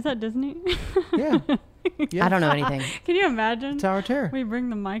 Oh, is that Disney? Yeah. I don't know anything. Can you imagine? Tower of Terror. We bring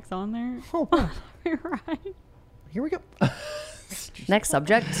the mics on there. Oh, wow. Right. Here we go. Next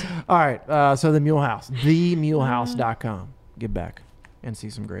subject. All right. So the Mule House, themulehouse.com. Get back and see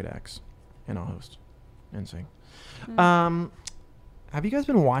some great acts, and I'll host and sing. Have you guys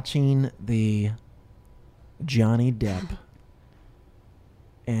been watching the Johnny Depp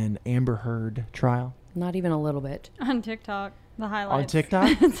and Amber Heard trial? Not even a little bit. On TikTok. The highlights. On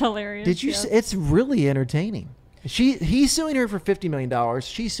TikTok? It's hilarious. Did you? It's really entertaining. He's suing her for $50 million.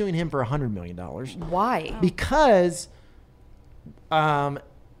 She's suing him for $100 million. Why? Because during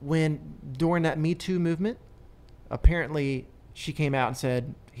that Me Too movement, apparently she came out and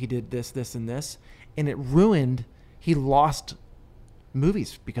said he did this, this, and this, and he lost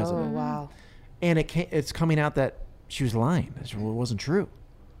movies because of it. Oh, wow. And it's coming out that she was lying. It wasn't true.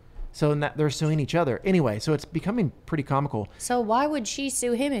 So they're suing each other. Anyway, so it's becoming pretty comical. So why would she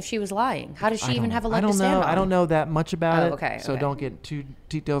sue him if she was lying? How does she even have a leg to stand on? I don't know that much about it. Okay. So don't get too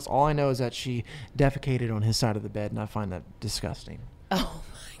details. All I know is that she defecated on his side of the bed, and I find that disgusting. Oh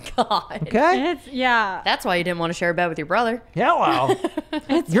my God. Okay. Yeah. That's why you didn't want to share a bed with your brother. Yeah, well,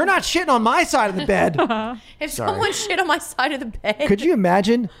 you're not shitting on my side of the bed. If someone shit on my side of the bed. Could you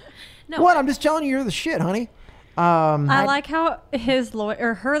imagine? No. What? I'm just telling you, you're the shit, honey. I like how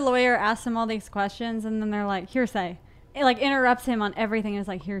her lawyer asks him all these questions, and then they're like, hearsay. It interrupts him on everything. It's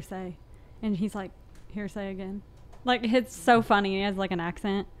like, hearsay. And he's like, hearsay again. It's so funny. He has an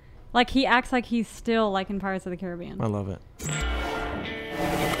accent. He acts like he's still in Pirates of the Caribbean. I love it.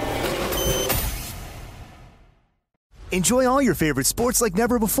 Enjoy all your favorite sports like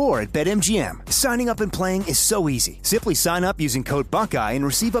never before at BetMGM. Signing up and playing is so easy. Simply sign up using code Buckeye and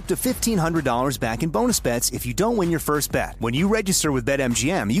receive up to $1,500 back in bonus bets if you don't win your first bet. When you register with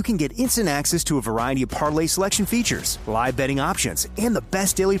BetMGM, you can get instant access to a variety of parlay selection features, live betting options, and the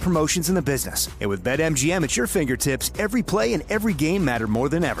best daily promotions in the business. And with BetMGM at your fingertips, every play and every game matter more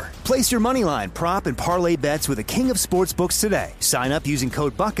than ever. Place your moneyline, prop, and parlay bets with the king of sportsbooks today. Sign up using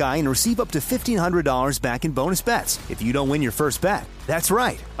code Buckeye and receive up to $1,500 back in bonus bets if you don't win your first bet. That's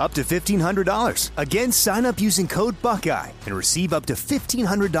right, up to $1,500. Again, sign up using code Buckeye and receive up to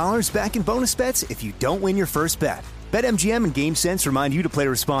 $1,500 back in bonus bets if you don't win your first bet. BetMGM and GameSense remind you to play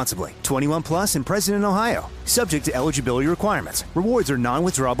responsibly. 21 plus and present in Ohio. Subject to eligibility requirements. Rewards are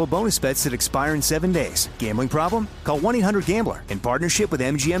non-withdrawable bonus bets that expire in 7 days. Gambling problem? Call 1-800-GAMBLER in partnership with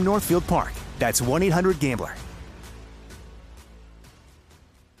MGM Northfield Park. That's 1-800-GAMBLER.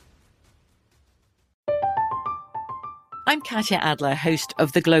 I'm Katya Adler, host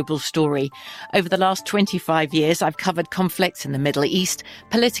of The Global Story. Over the last 25 years, I've covered conflicts in the Middle East,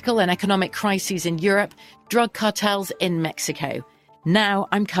 political and economic crises in Europe, drug cartels in Mexico. Now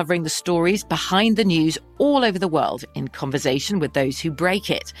I'm covering the stories behind the news all over the world in conversation with those who break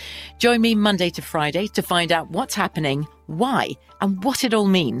it. Join me Monday to Friday to find out what's happening, why, and what it all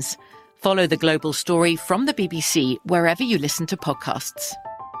means. Follow The Global Story from the BBC wherever you listen to podcasts.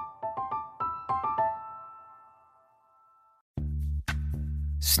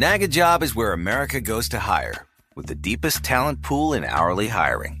 Snag a Job is where America goes to hire, with the deepest talent pool in hourly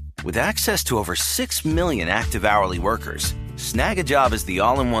hiring. With access to over 6 million active hourly workers, Snag a Job is the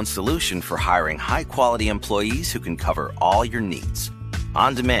all-in-one solution for hiring high-quality employees who can cover all your needs.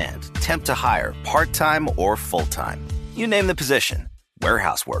 On demand, temp to hire, part-time or full-time. You name the position.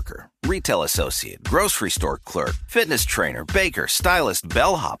 Warehouse worker, retail associate, grocery store clerk, fitness trainer, baker, stylist,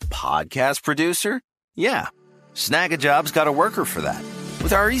 bellhop, podcast producer. Yeah, Snag a Job's got a worker for that.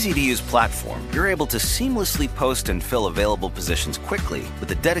 With our easy-to-use platform, you're able to seamlessly post and fill available positions quickly with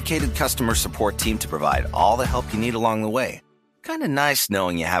a dedicated customer support team to provide all the help you need along the way. Kind of nice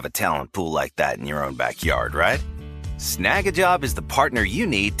knowing you have a talent pool like that in your own backyard, right? Snag a Job is the partner you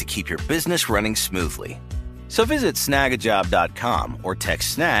need to keep your business running smoothly. So visit snagajob.com or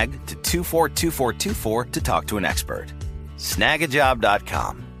text snag to 242424 to talk to an expert.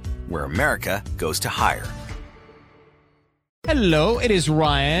 Snagajob.com, where America goes to hire. Hello, it is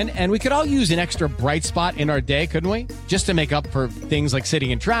Ryan, and we could all use an extra bright spot in our day, couldn't we? Just to make up for things like sitting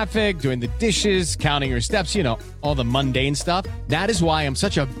in traffic, doing the dishes, counting your steps, you know, all the mundane stuff. That is why I'm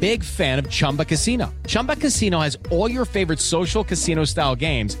such a big fan of Chumba Casino. Chumba Casino has all your favorite social casino-style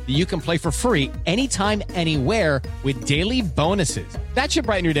games that you can play for free anytime, anywhere with daily bonuses. That should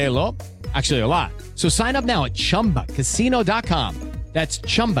brighten your day a little. Actually, a lot. So sign up now at ChumbaCasino.com. That's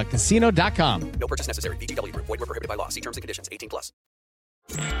ChumbaCasino.com. No purchase necessary. VGW Group. Void where prohibited by law. See terms and conditions. 18+.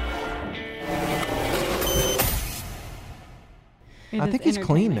 I think he's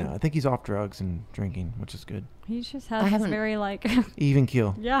clean now. I think he's off drugs and drinking, which is good. He just has this very even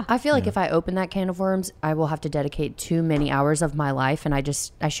keel. Yeah. I feel like if I open that can of worms, I will have to dedicate too many hours of my life, and I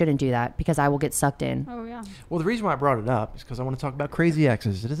shouldn't do that because I will get sucked in. Oh yeah. Well, the reason why I brought it up is because I want to talk about crazy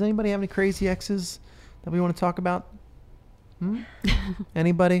exes. Does anybody have any crazy exes that we want to talk about?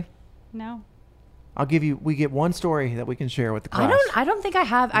 Anybody? No. We get one story that we can share with the class. I don't think I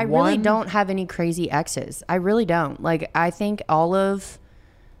have. I really don't have any crazy exes. I really don't. Like, I think all of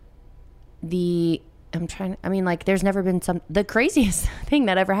there's never been the craziest thing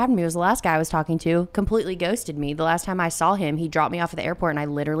that ever happened to me was the last guy I was talking to completely ghosted me. The last time I saw him, he dropped me off at the airport and I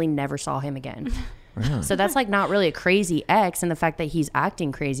literally never saw him again. Really? So that's like not really a crazy ex, and the fact that he's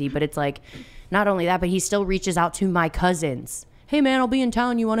acting crazy, but it's like, not only that, but he still reaches out to my cousins. Hey man, I'll be in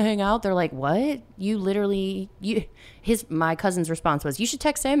town. You want to hang out? They're like, what? My cousin's response was, you should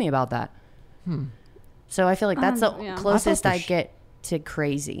text Sammy about that. So I feel like that's the closest I get to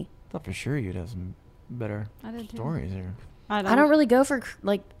crazy. I thought for sure you'd have some better stories here. I don't really go for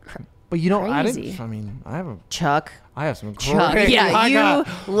but you know, crazy. I have a Chuck. I have some Chuck. crazy. Yeah, you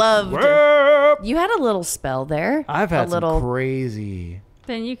loved. You had a little spell there. I've had some crazy.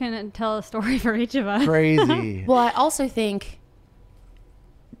 Then you can tell a story for each of us. Crazy. Well, I also think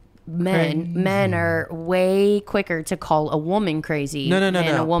men are way quicker to call a woman crazy than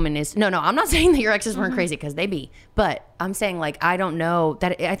a woman is. No, I'm not saying that your exes weren't crazy, because they be. But I'm saying, like, I don't know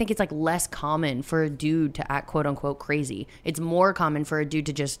that I think it's like less common for a dude to act quote unquote crazy. It's more common for a dude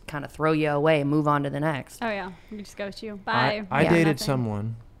to just kind of throw you away and move on to the next. Oh yeah, you just ghost you. Bye. I dated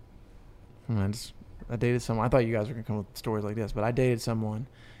someone. I dated someone. I thought you guys were gonna come with stories like this, but I dated someone,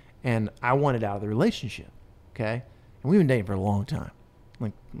 and I wanted out of the relationship. Okay, and we've been dating for a long time.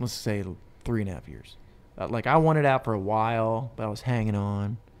 Like, let's say 3.5 years. Like, I wanted out for a while, but I was hanging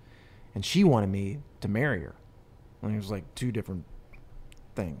on, and she wanted me to marry her. Like, it was like two different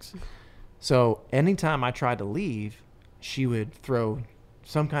things. So anytime I tried to leave, she would throw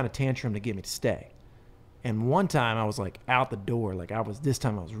some kind of tantrum to get me to stay. And one time I was like out the door, like this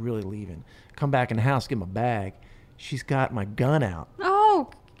time I was really leaving. Come back in the house, get my bag. She's got my gun out. Oh.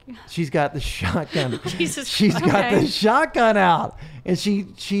 She's got the shotgun. Jesus. She's got the shotgun out, and she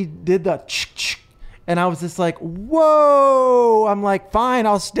did the and I was just like, whoa. I'm like, fine,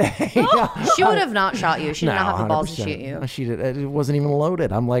 I'll stay. She would have not shot you. She did not have the balls to shoot you. She did. It wasn't even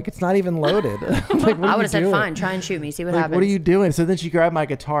loaded. I'm like, it's not even loaded. Like, I would have said, fine, try and shoot me, see what happens. What are you doing? So then she grabbed my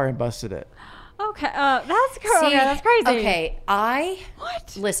guitar and busted it. Okay, that's crazy. See, that's crazy. Okay,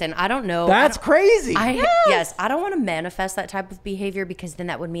 listen, I don't know. That's crazy. Yes, I don't want to manifest that type of behavior, because then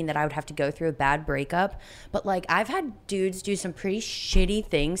that would mean that I would have to go through a bad breakup. But like, I've had dudes do some pretty shitty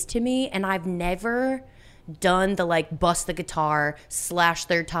things to me, and I've never done the like bust the guitar, slash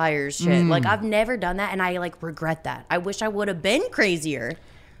their tires shit. Like, I've never done that, and I like regret that. I wish I would have been crazier.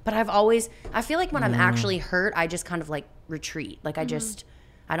 But I feel like when I'm actually hurt, I just kind of like retreat. Like,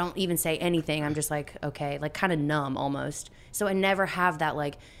 I don't even say anything. I'm just like, okay, like kind of numb almost. So I never have that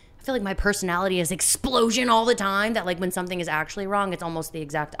like, I feel like my personality is explosion all the time, that like when something is actually wrong, it's almost the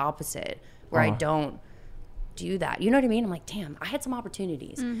exact opposite, where I don't do that. You know what I mean? I'm like, damn, I had some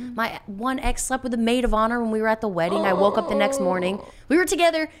opportunities. My one ex slept with a maid of honor when we were at the wedding. I woke up the next morning. We were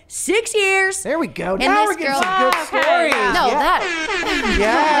together 6 years. There we go. And Now this we're getting girl- some good stories. No, Yeah.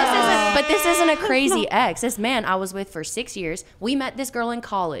 that. But this isn't a crazy ex. This man I was with for 6 years. We met this girl in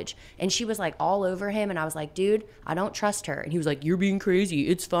college, and she was like all over him. And I was like, dude, I don't trust her. And he was like, you're being crazy.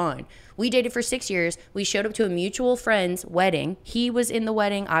 It's fine. We dated for 6 years. We showed up to a mutual friend's wedding. He was in the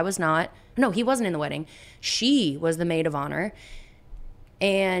wedding. I was not. No, he wasn't in the wedding. She was the maid of honor.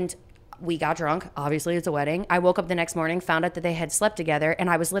 And we got drunk. Obviously, it's a wedding. I woke up the next morning, found out that they had slept together. And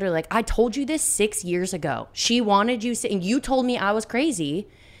I was literally like, I told you this 6 years ago. She wanted you, and you told me I was crazy.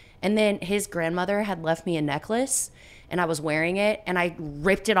 And then his grandmother had left me a necklace, and I was wearing it, and I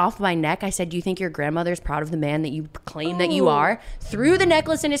ripped it off my neck. I said, do you think your grandmother's proud of the man that you claim that you are? Threw the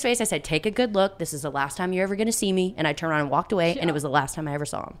necklace in his face. I said, take a good look. This is the last time you're ever going to see me. And I turned around and walked away, and it was the last time I ever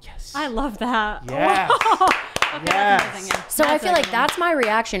saw him. Yes. I love that. Yes. Okay, that's amazing. So I That's feel like amazing. that's my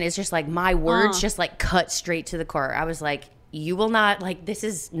reaction, is just like my words just like cut straight to the core. I was like, you will not, like, this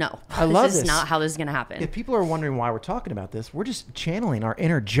is, no. I love this. this. is not how this is going to happen. If people are wondering why we're talking about this, we're just channeling our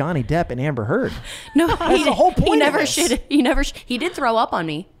inner Johnny Depp and Amber Heard. No, That's the whole point He of never this. should. He did throw up on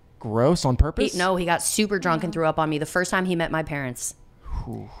me. Gross on purpose? He got super drunk and threw up on me the first time he met my parents.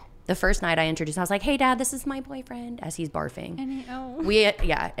 The first night I introduced him, I was like, hey, Dad, this is my boyfriend, as he's barfing.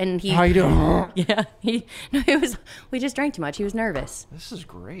 And he... How you doing? Yeah. We just drank too much. He was nervous. This is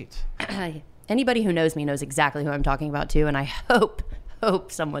great. Anybody who knows me knows exactly who I'm talking about, too, and I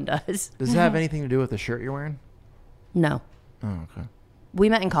hope someone does. Does it have anything to do with the shirt you're wearing? No. Oh, okay. We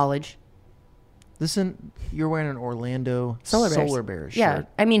met in college. Listen, you're wearing an Orlando Solar Bears shirt. Yeah.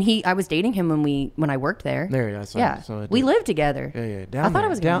 I mean, I was dating him when I worked there. There you go. Yeah. So We lived together. Yeah. I thought I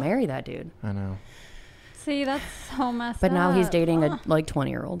was going to marry that dude. I know. See, that's so messed up. But now he's dating a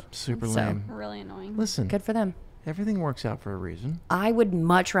 20-year-old. Super So, lame. Really annoying. Listen. Good for them. Everything works out for a reason. I would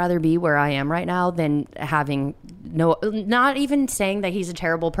much rather be where I am right now than having not even saying that he's a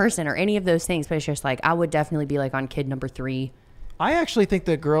terrible person or any of those things, but it's just like, I would definitely be like on kid number 3. I actually think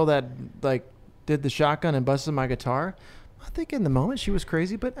the girl that like did the shotgun and busted my guitar, I think in the moment she was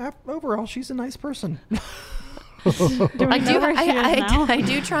crazy, but overall she's a nice person. I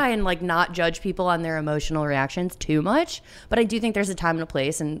do try and like not judge people on their emotional reactions too much, but I do think there's a time and a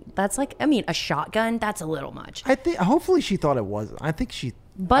place, and that's like, I mean, a shotgun, that's a little much. I think hopefully she thought it was. I think she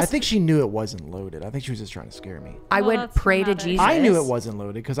knew it wasn't loaded. I think she was just trying to scare me. I would pray to Jesus. I knew it wasn't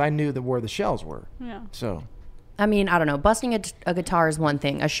loaded because I knew where the shells were. Yeah. So, I mean, I don't know. Busting a guitar is one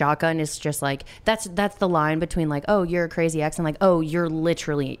thing. A shotgun is just like, that's the line between like, oh, you're a crazy ex, and like, oh, you're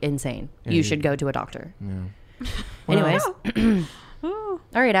literally insane. Yeah, you should go to a doctor. Yeah. Anyways. All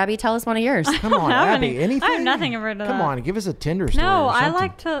right, Abby, tell us one of yours. Come on, Abby. Anything? I have nothing ever to that. Come on, give us a Tinder story. No, or I something.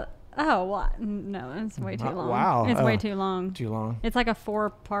 like to. Oh, what? No, it's way too long. Wow. It's way too long. Too long. It's like a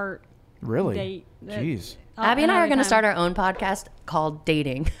 4-part Really? date. Jeez. Abby and I are going to start our own podcast called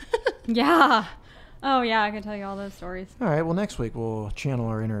Dating. Yeah. Oh, yeah, I can tell you all those stories. All right. Well, next week we'll channel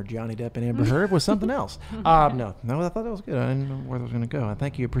our inner Johnny Depp and Amber Heard with something else. No, I thought that was good. I didn't know where that was going to go. I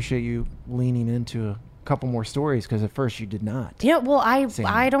thank you. Appreciate you leaning into a couple more stories because at first you did not. Yeah, well,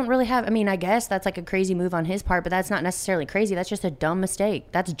 I don't really have. I mean, I guess that's like a crazy move on his part, but that's not necessarily crazy. That's just a dumb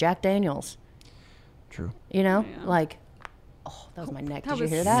mistake. That's Jack Daniels. True. You know, like, oh, that was my neck. That Did you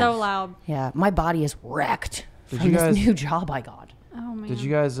was hear that? so loud. Yeah, my body is wrecked Did from you this guys- new job I got. Oh man. Did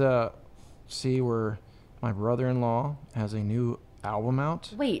you guys see where my brother-in-law has a new album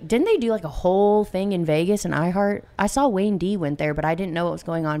out? Wait, didn't they do like a whole thing in Vegas and iHeart? I saw Wayne D went there, but I didn't know what was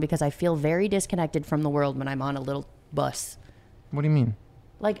going on because I feel very disconnected from the world when I'm on a little bus. What do you mean?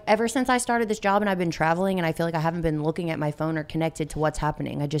 Like, ever since I started this job and I've been traveling and I feel like I haven't been looking at my phone or connected to what's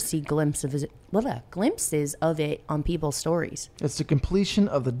happening. I just see glimpses of it on people's stories. It's the completion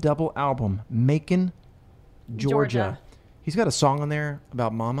of the double album, Macon, Georgia. He's got a song on there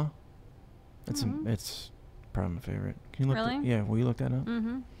about mama. It's probably my favorite. Can you look? Really? Yeah. Will you look that up? Mm-hmm.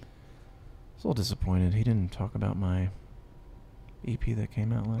 I was a little disappointed. He didn't talk about my EP that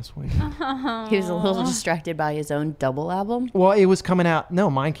came out last week. He was a little distracted by his own double album. Well, it was coming out. No,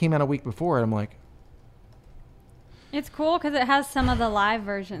 mine came out a week before. And I'm like, It's cool because it has some of the live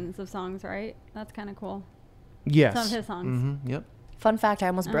versions of songs, right? That's kind of cool. yes. Some of his songs. Mm-hmm. Yep. Fun fact, I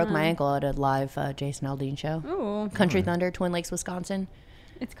almost broke my ankle at a live Jason Aldean show. Ooh. Country Thunder, Twin Lakes, Wisconsin.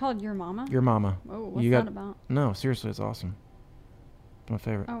 It's called Your Mama? Your Mama. Oh, what's you that about? No, seriously, it's awesome. It's my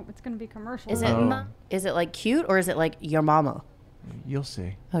favorite. Oh, it's going to be commercial. Is it is it like cute or is it like Your Mama? You'll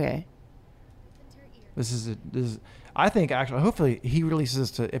see. Okay. I think actually, hopefully, he releases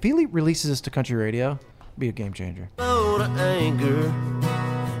this to. If he releases this to country radio, it'd be a game changer. To anger.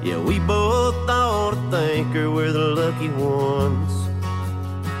 Yeah, we both ought to thank her. We're the lucky ones.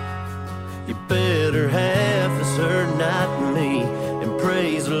 Your better half is her, not me. And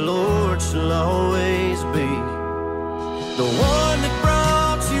praise the Lord, she'll always be the one that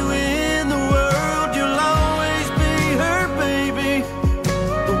brought you in the world. You'll always be her baby.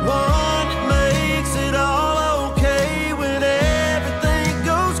 The one that makes it all okay when everything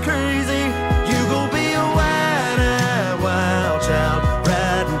goes crazy. You gon' be a wide-eyed wild child,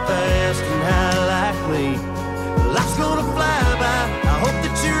 riding fast and high like me. Life's gonna fly by. I hope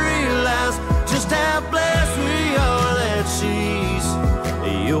that you realize just how blessed we are that she's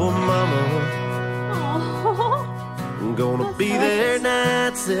your mama. I'm gonna be there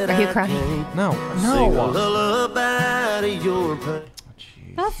nights that Are you I crying? can't No. sing a lullaby to your pain.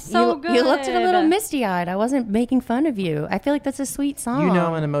 That's so good. You looked a little misty-eyed. I wasn't making fun of you. I feel like that's a sweet song. You know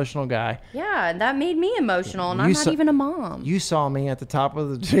I'm an emotional guy. Yeah, that made me emotional, and I'm not even a mom. You saw me at the top of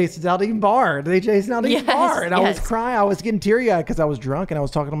the Jason Aldean bar, the Jason Aldean Yes, bar, and I was yes. crying. I was getting teary-eyed because I was drunk, and I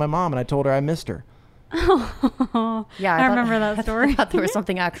was talking to my mom, and I told her I missed her. Yeah, I remember that story. I thought there was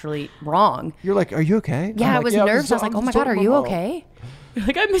something actually wrong. You're like, "Are you okay?" Yeah, I'm I like, was "Yeah, nervous. I was like, "Oh my God, are you okay?" You're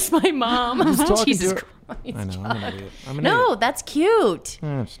like, I miss my mom. I'm just talking Jesus to her. Christ. I know. I'm an idiot. I'm an No, idiot. that's cute.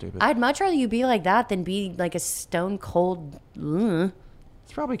 That's stupid. I'd much rather you be like that than be like a stone cold.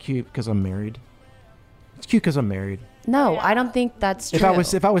 It's probably cute because I'm married. It's cute because I'm married. No, I don't think that's true. If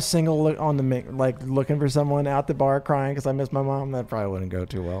I was single on the looking for someone out the bar crying because I miss my mom, that probably wouldn't go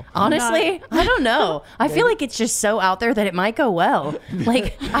too well. Honestly, I don't know. I feel like it's just so out there that it might go well.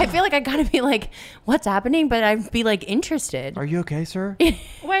 Like, I feel like I gotta be like, what's happening? But I'd be like interested. Are you okay, sir?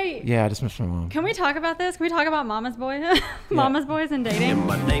 Wait. Yeah, I just missed my mom. Can we talk about this? Can we talk about Mama's Boy? Mama's Boys and dating?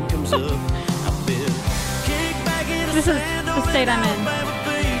 My name comes up. I've been kicked back in the This is sand the on state I'm in. Alabama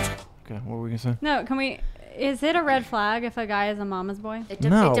Beach. Okay, what were we gonna say? No, can we? Is it a red flag if a guy is a mama's boy? It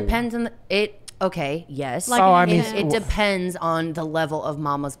No. depends on it. Okay, yes. Like Oh, I mean- it depends on the level of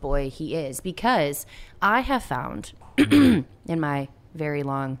mama's boy he is, because I have found in my very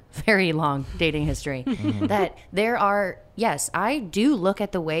long dating history that there are, yes, I do look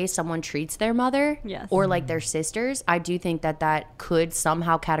at the way someone treats their mother or like their sisters. I do think that could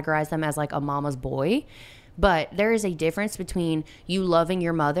somehow categorize them as like a mama's boy. But there is a difference between you loving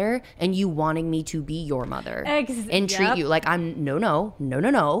your mother and you wanting me to be your mother and treat you like I'm no.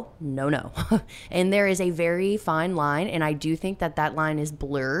 And there is a very fine line, and I do think that line is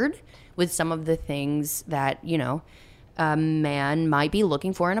blurred with some of the things that, you know, a man might be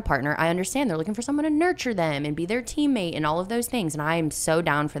looking for in a partner. I understand they're looking for someone to nurture them and be their teammate and all of those things, and I am so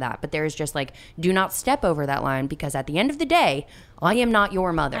down for that. But there's just like, do not step over that line, because at the end of the day, I am not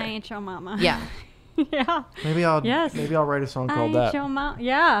your mother. I ain't your mama. Yeah. Yeah. Maybe I'll write a song called that. Your mom.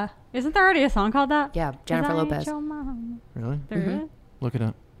 Yeah. Isn't there already a song called that? Yeah, Jennifer Lopez. I ain't your mom. Really? There is? Look it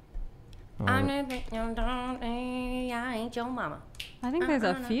up. I'm I ain't your mama. I think there's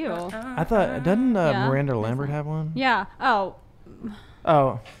a few. I thought doesn't Miranda Lambert have one? Yeah. Oh.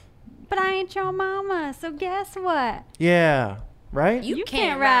 Oh. But I ain't your mama, so guess what? Yeah. Right? You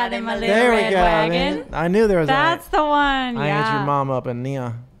can't ride in my little there we red go. wagon. Man. I knew there was. That's the one. I yeah. ain't your mom up in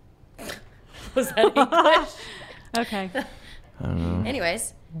Nia. Was that English? Okay. I don't know.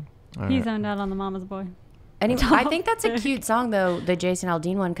 Anyways. All He right. zoned out on the mama's boy. Anyway, I think that's a cute song, though, the Jason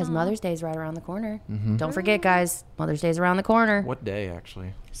Aldean one, because Mother's Day is right around the corner. Mhm. Don't forget, guys, Mother's Day is around the corner. What day,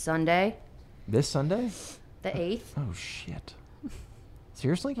 actually? Sunday, This Sunday? the 8th. Oh, shit.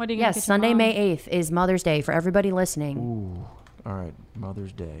 Seriously? What are you Yes, Sunday, May 8th is Mother's Day for everybody listening. Ooh. All right.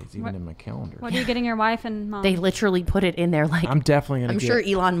 Mother's Day. It's even What- in my calendar. What are you getting your wife and mom? They literally put it in there like... I'm definitely going to I'm sure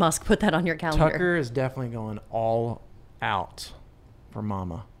Elon Musk put that on your calendar. Tucker is definitely going all out for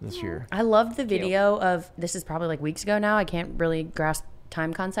Mama this year. I loved the video of, this is probably like weeks ago now, I can't really grasp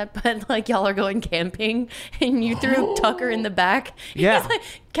time concept, but like y'all are going camping and you threw Tucker in the back. Yeah. He's like,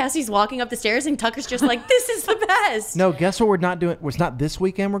 Cassie's walking up the stairs and Tucker's just like, this is the best. No, guess what we're not doing? It's not this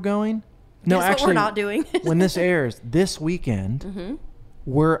weekend we're going. No, Guess what actually, we're not doing? when this airs this weekend,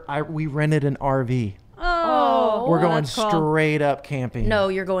 Mhm. we rented an RV. Oh, we're going that's cool. straight up camping. No,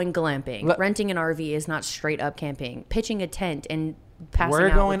 you're going glamping. Let- Renting an RV is not straight up camping. Pitching a tent and passing we're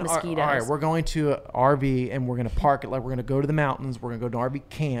out going. with All mosquitoes. right, we're going to a RV and we're going to park it. Like we're going to go to the mountains. We're going to go to RV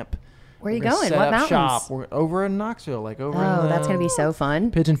camp. Where are you We're gonna going? set What up mountains? Shop. We're over in Knoxville, like over. Oh, in that's going to be so fun.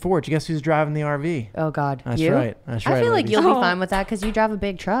 Pigeon Forge. Guess who's driving the RV? Oh, God. That's You? right. That's right. I feel like ladies. you'll be fine with that because you drive a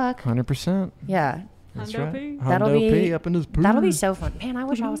big truck. 100%. Yeah. That's Hondo right. P. That'll Hondo be P up in his poo. That'll be so fun. Man, I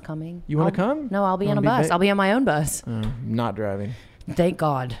wish I was coming. You wanna I'll- come? No, I'll be You on a wanna be bus. ba- I'll be on my own bus. Not driving. Thank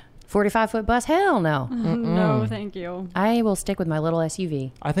God. 45-foot bus? Hell no. No, thank you. I will stick with my little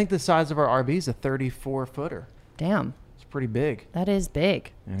SUV. I think the size of our RV is a 34-footer. Damn. It's pretty big. That is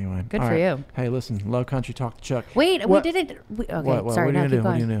big. Anyway. Good all for right. you. Hey, listen. Love Country Talk to Chuck. Wait, What? we didn't. Okay, What? sorry. What No, are you keep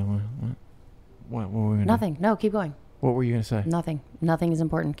gonna do? going. What were we gonna Nothing. No, keep going. do? What were you going to say? Nothing. Nothing is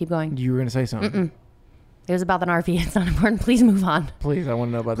important. Keep going. You were going to say something. Mm-mm. It was about an RV. It's not important. Please move on. Please, I want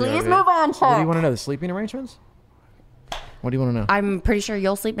to know about the Please RV. move on, What do you Chuck. want to know? The sleeping arrangements? What do you want to know? I'm pretty sure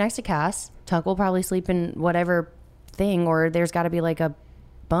you'll sleep next to Cass. Tuck will probably sleep in whatever thing, or there's got to be like a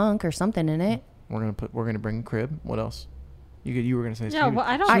bunk or something in it. We're gonna bring a crib. What else? You were gonna say. Yeah, well,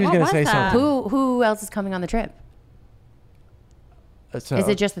 I don't. She was what gonna was say that? something. Who else is coming on the trip? Is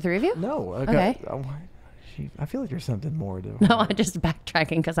it just the three of you? No. Okay. I feel like there's something more to. No, I'm just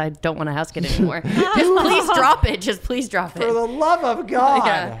backtracking because I don't want to ask it anymore. Just please drop it. Just please drop it. For the love of God.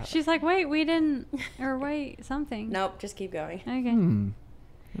 Yeah. She's like, wait, we didn't, or wait, something. Nope, just keep going.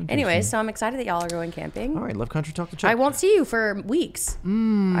 Okay. Anyways, so I'm excited that y'all are going camping. All right, Love Country Talk to Chuck. I won't see you for weeks.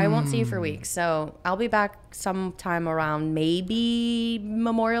 I won't see you for weeks. So I'll be back sometime around maybe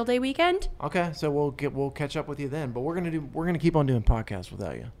Memorial Day weekend. Okay, so we'll catch up with you then. But we're gonna keep on doing podcasts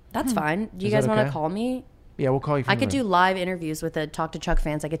without you. That's fine. Do you Is guys that want to okay? call me? Yeah, we'll call you. I could do live interviews with the Talk to Chuck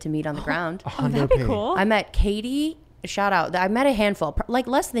fans I get to meet on the ground. That'd be cool. I met Katie. Shout out. I met a handful, like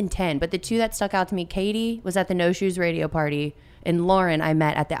less than 10, but the two that stuck out to me, Katie was at the No Shoes radio party, and Lauren I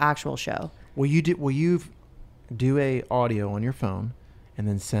met at the actual show. Will you do a audio on your phone and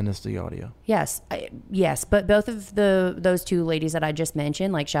then send us the audio? Yes, yes, but both of those two ladies that I just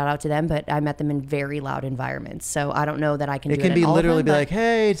mentioned, like shout out to them, but I met them in very loud environments, so I don't know that I can. It do can it be in all literally of be them, like,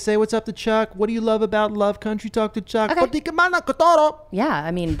 hey, say what's up to Chuck. What do you love about Love Country Talk to Chuck? yeah,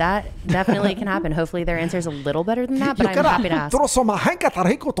 I mean that definitely can happen. Hopefully their answer is a little better than that, but I'm happy to ask.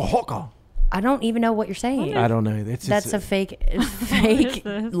 I don't even know what you're saying. I don't know. That's a fake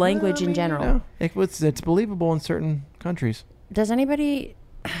language in general. No, it's believable in certain countries. Does anybody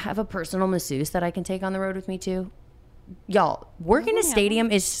have a personal masseuse that I can take on the road with me too? Y'all, working a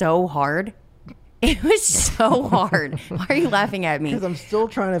stadium is so hard. It was so hard. Why are you laughing at me? Because I'm still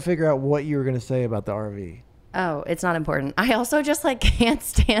trying to figure out what you were going to say about the RV. Oh, it's not important. I also just can't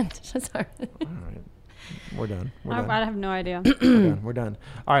stand. Sorry. All right. We're done. I have no idea. We're done.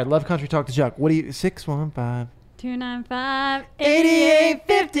 All right, Love Country Talk to Chuck. What do you 615 295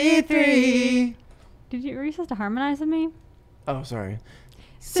 8853? Were you supposed to harmonize with me? Oh, sorry.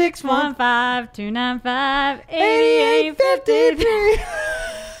 615 295 8853.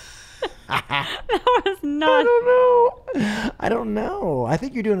 That was not. I don't know. I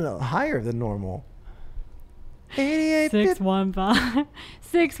think you're doing it higher than normal. 615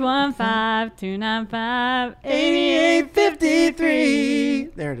 295 8853.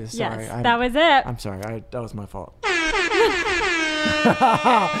 There it is. Sorry. Yes, that was it. I'm sorry. That was my fault.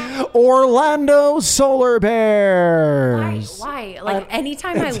 Orlando Solar Bears. Why? Like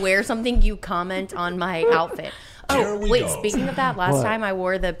anytime I wear something, you comment on my outfit. Oh, wait, speaking of that, last time I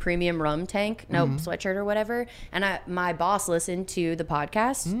wore the premium rum tank, sweatshirt or whatever, and my boss listened to the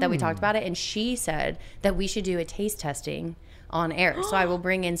podcast that we talked about it, and she said that we should do a taste testing on air. So I will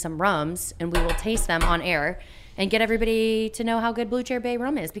bring in some rums, and we will taste them on air and get everybody to know how good Blue Chair Bay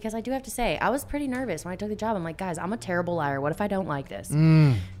rum is, because I do have to say, I was pretty nervous when I took the job. I'm like, guys, I'm a terrible liar. What if I don't like this?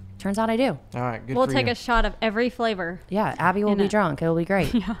 Turns out I do. All right, good We'll for take you. a shot of every flavor. Yeah, Abby will be drunk. It'll be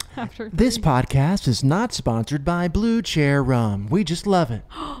great. Yeah, after This podcast is not sponsored by Blue Chair Rum. We just love it.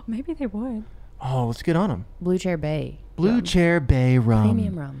 Maybe they would. Oh, let's get on them. Blue Chair Bay. Blue Chair Bay Rum.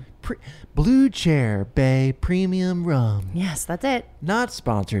 Premium rum. Blue Chair Bay Premium Rum. Yes, that's it. Not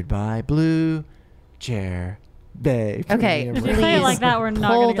sponsored by Blue Chair Bay Okay, Premium If you Rum. say it like that, we're not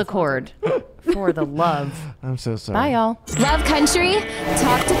Pull gonna the get cord for the love. I'm so sorry. Bye, y'all. Love Country,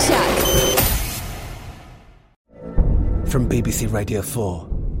 Talk to Chuck. From BBC Radio 4,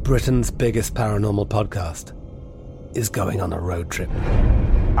 Britain's biggest paranormal podcast is going on a road trip.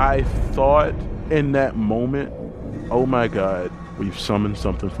 I thought in that moment, oh my God, we've summoned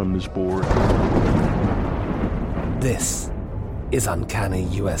something from this board. This is Uncanny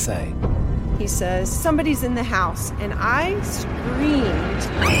USA. He says, somebody's in the house, and I screamed.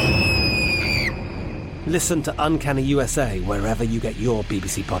 Listen to Uncanny USA wherever you get your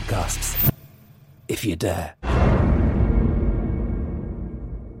BBC podcasts, if you dare.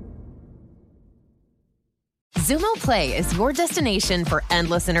 Xumo Play is your destination for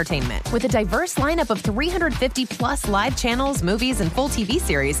endless entertainment. With a diverse lineup of 350 plus live channels, movies, and full TV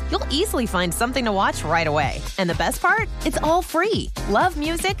series, you'll easily find something to watch right away. And the best part? It's all free. Love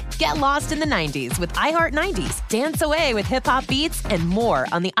music? Get lost in the 90s with iHeart 90s, dance away with hip hop beats, and more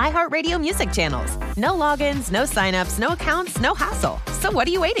on the iHeartRadio music channels. No logins, no signups, no accounts, no hassle. So what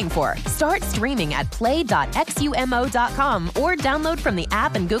are you waiting for? Start streaming at play.xumo.com or download from the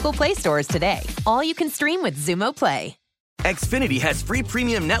app and Google Play stores today. All you can stream with Xumo Play. Xfinity has free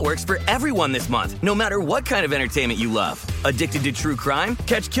premium networks for everyone this month, no matter what kind of entertainment you love. Addicted to true crime?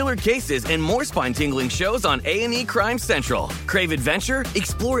 Catch killer cases and more spine-tingling shows on A&E Crime Central. Crave adventure?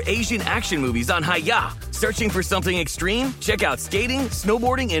 Explore Asian action movies on Hi-Ya. Searching for something extreme? Check out skating,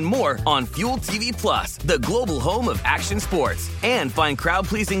 snowboarding, and more on Fuel TV Plus, the global home of action sports. And find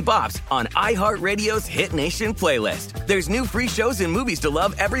crowd-pleasing bops on iHeartRadio's Hit Nation playlist. There's new free shows and movies to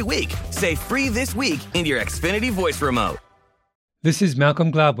love every week. Say free this week in your Xfinity voice remote. This is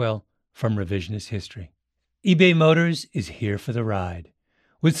Malcolm Gladwell from Revisionist History. eBay Motors is here for the ride.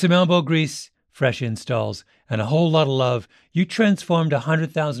 With some elbow grease, fresh installs, and a whole lot of love, you transformed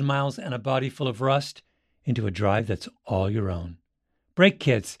 100,000 miles and a body full of rust into a drive that's all your own. Brake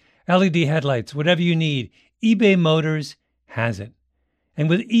kits, LED headlights, whatever you need, eBay Motors has it. And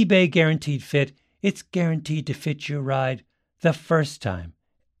with eBay Guaranteed Fit, it's guaranteed to fit your ride the first time,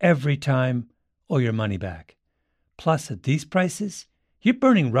 every time, or your money back. Plus, at these prices, you're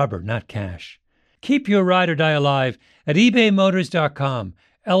burning rubber, not cash. Keep your ride or die alive at ebaymotors.com.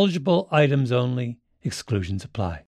 Eligible items only. Exclusions apply.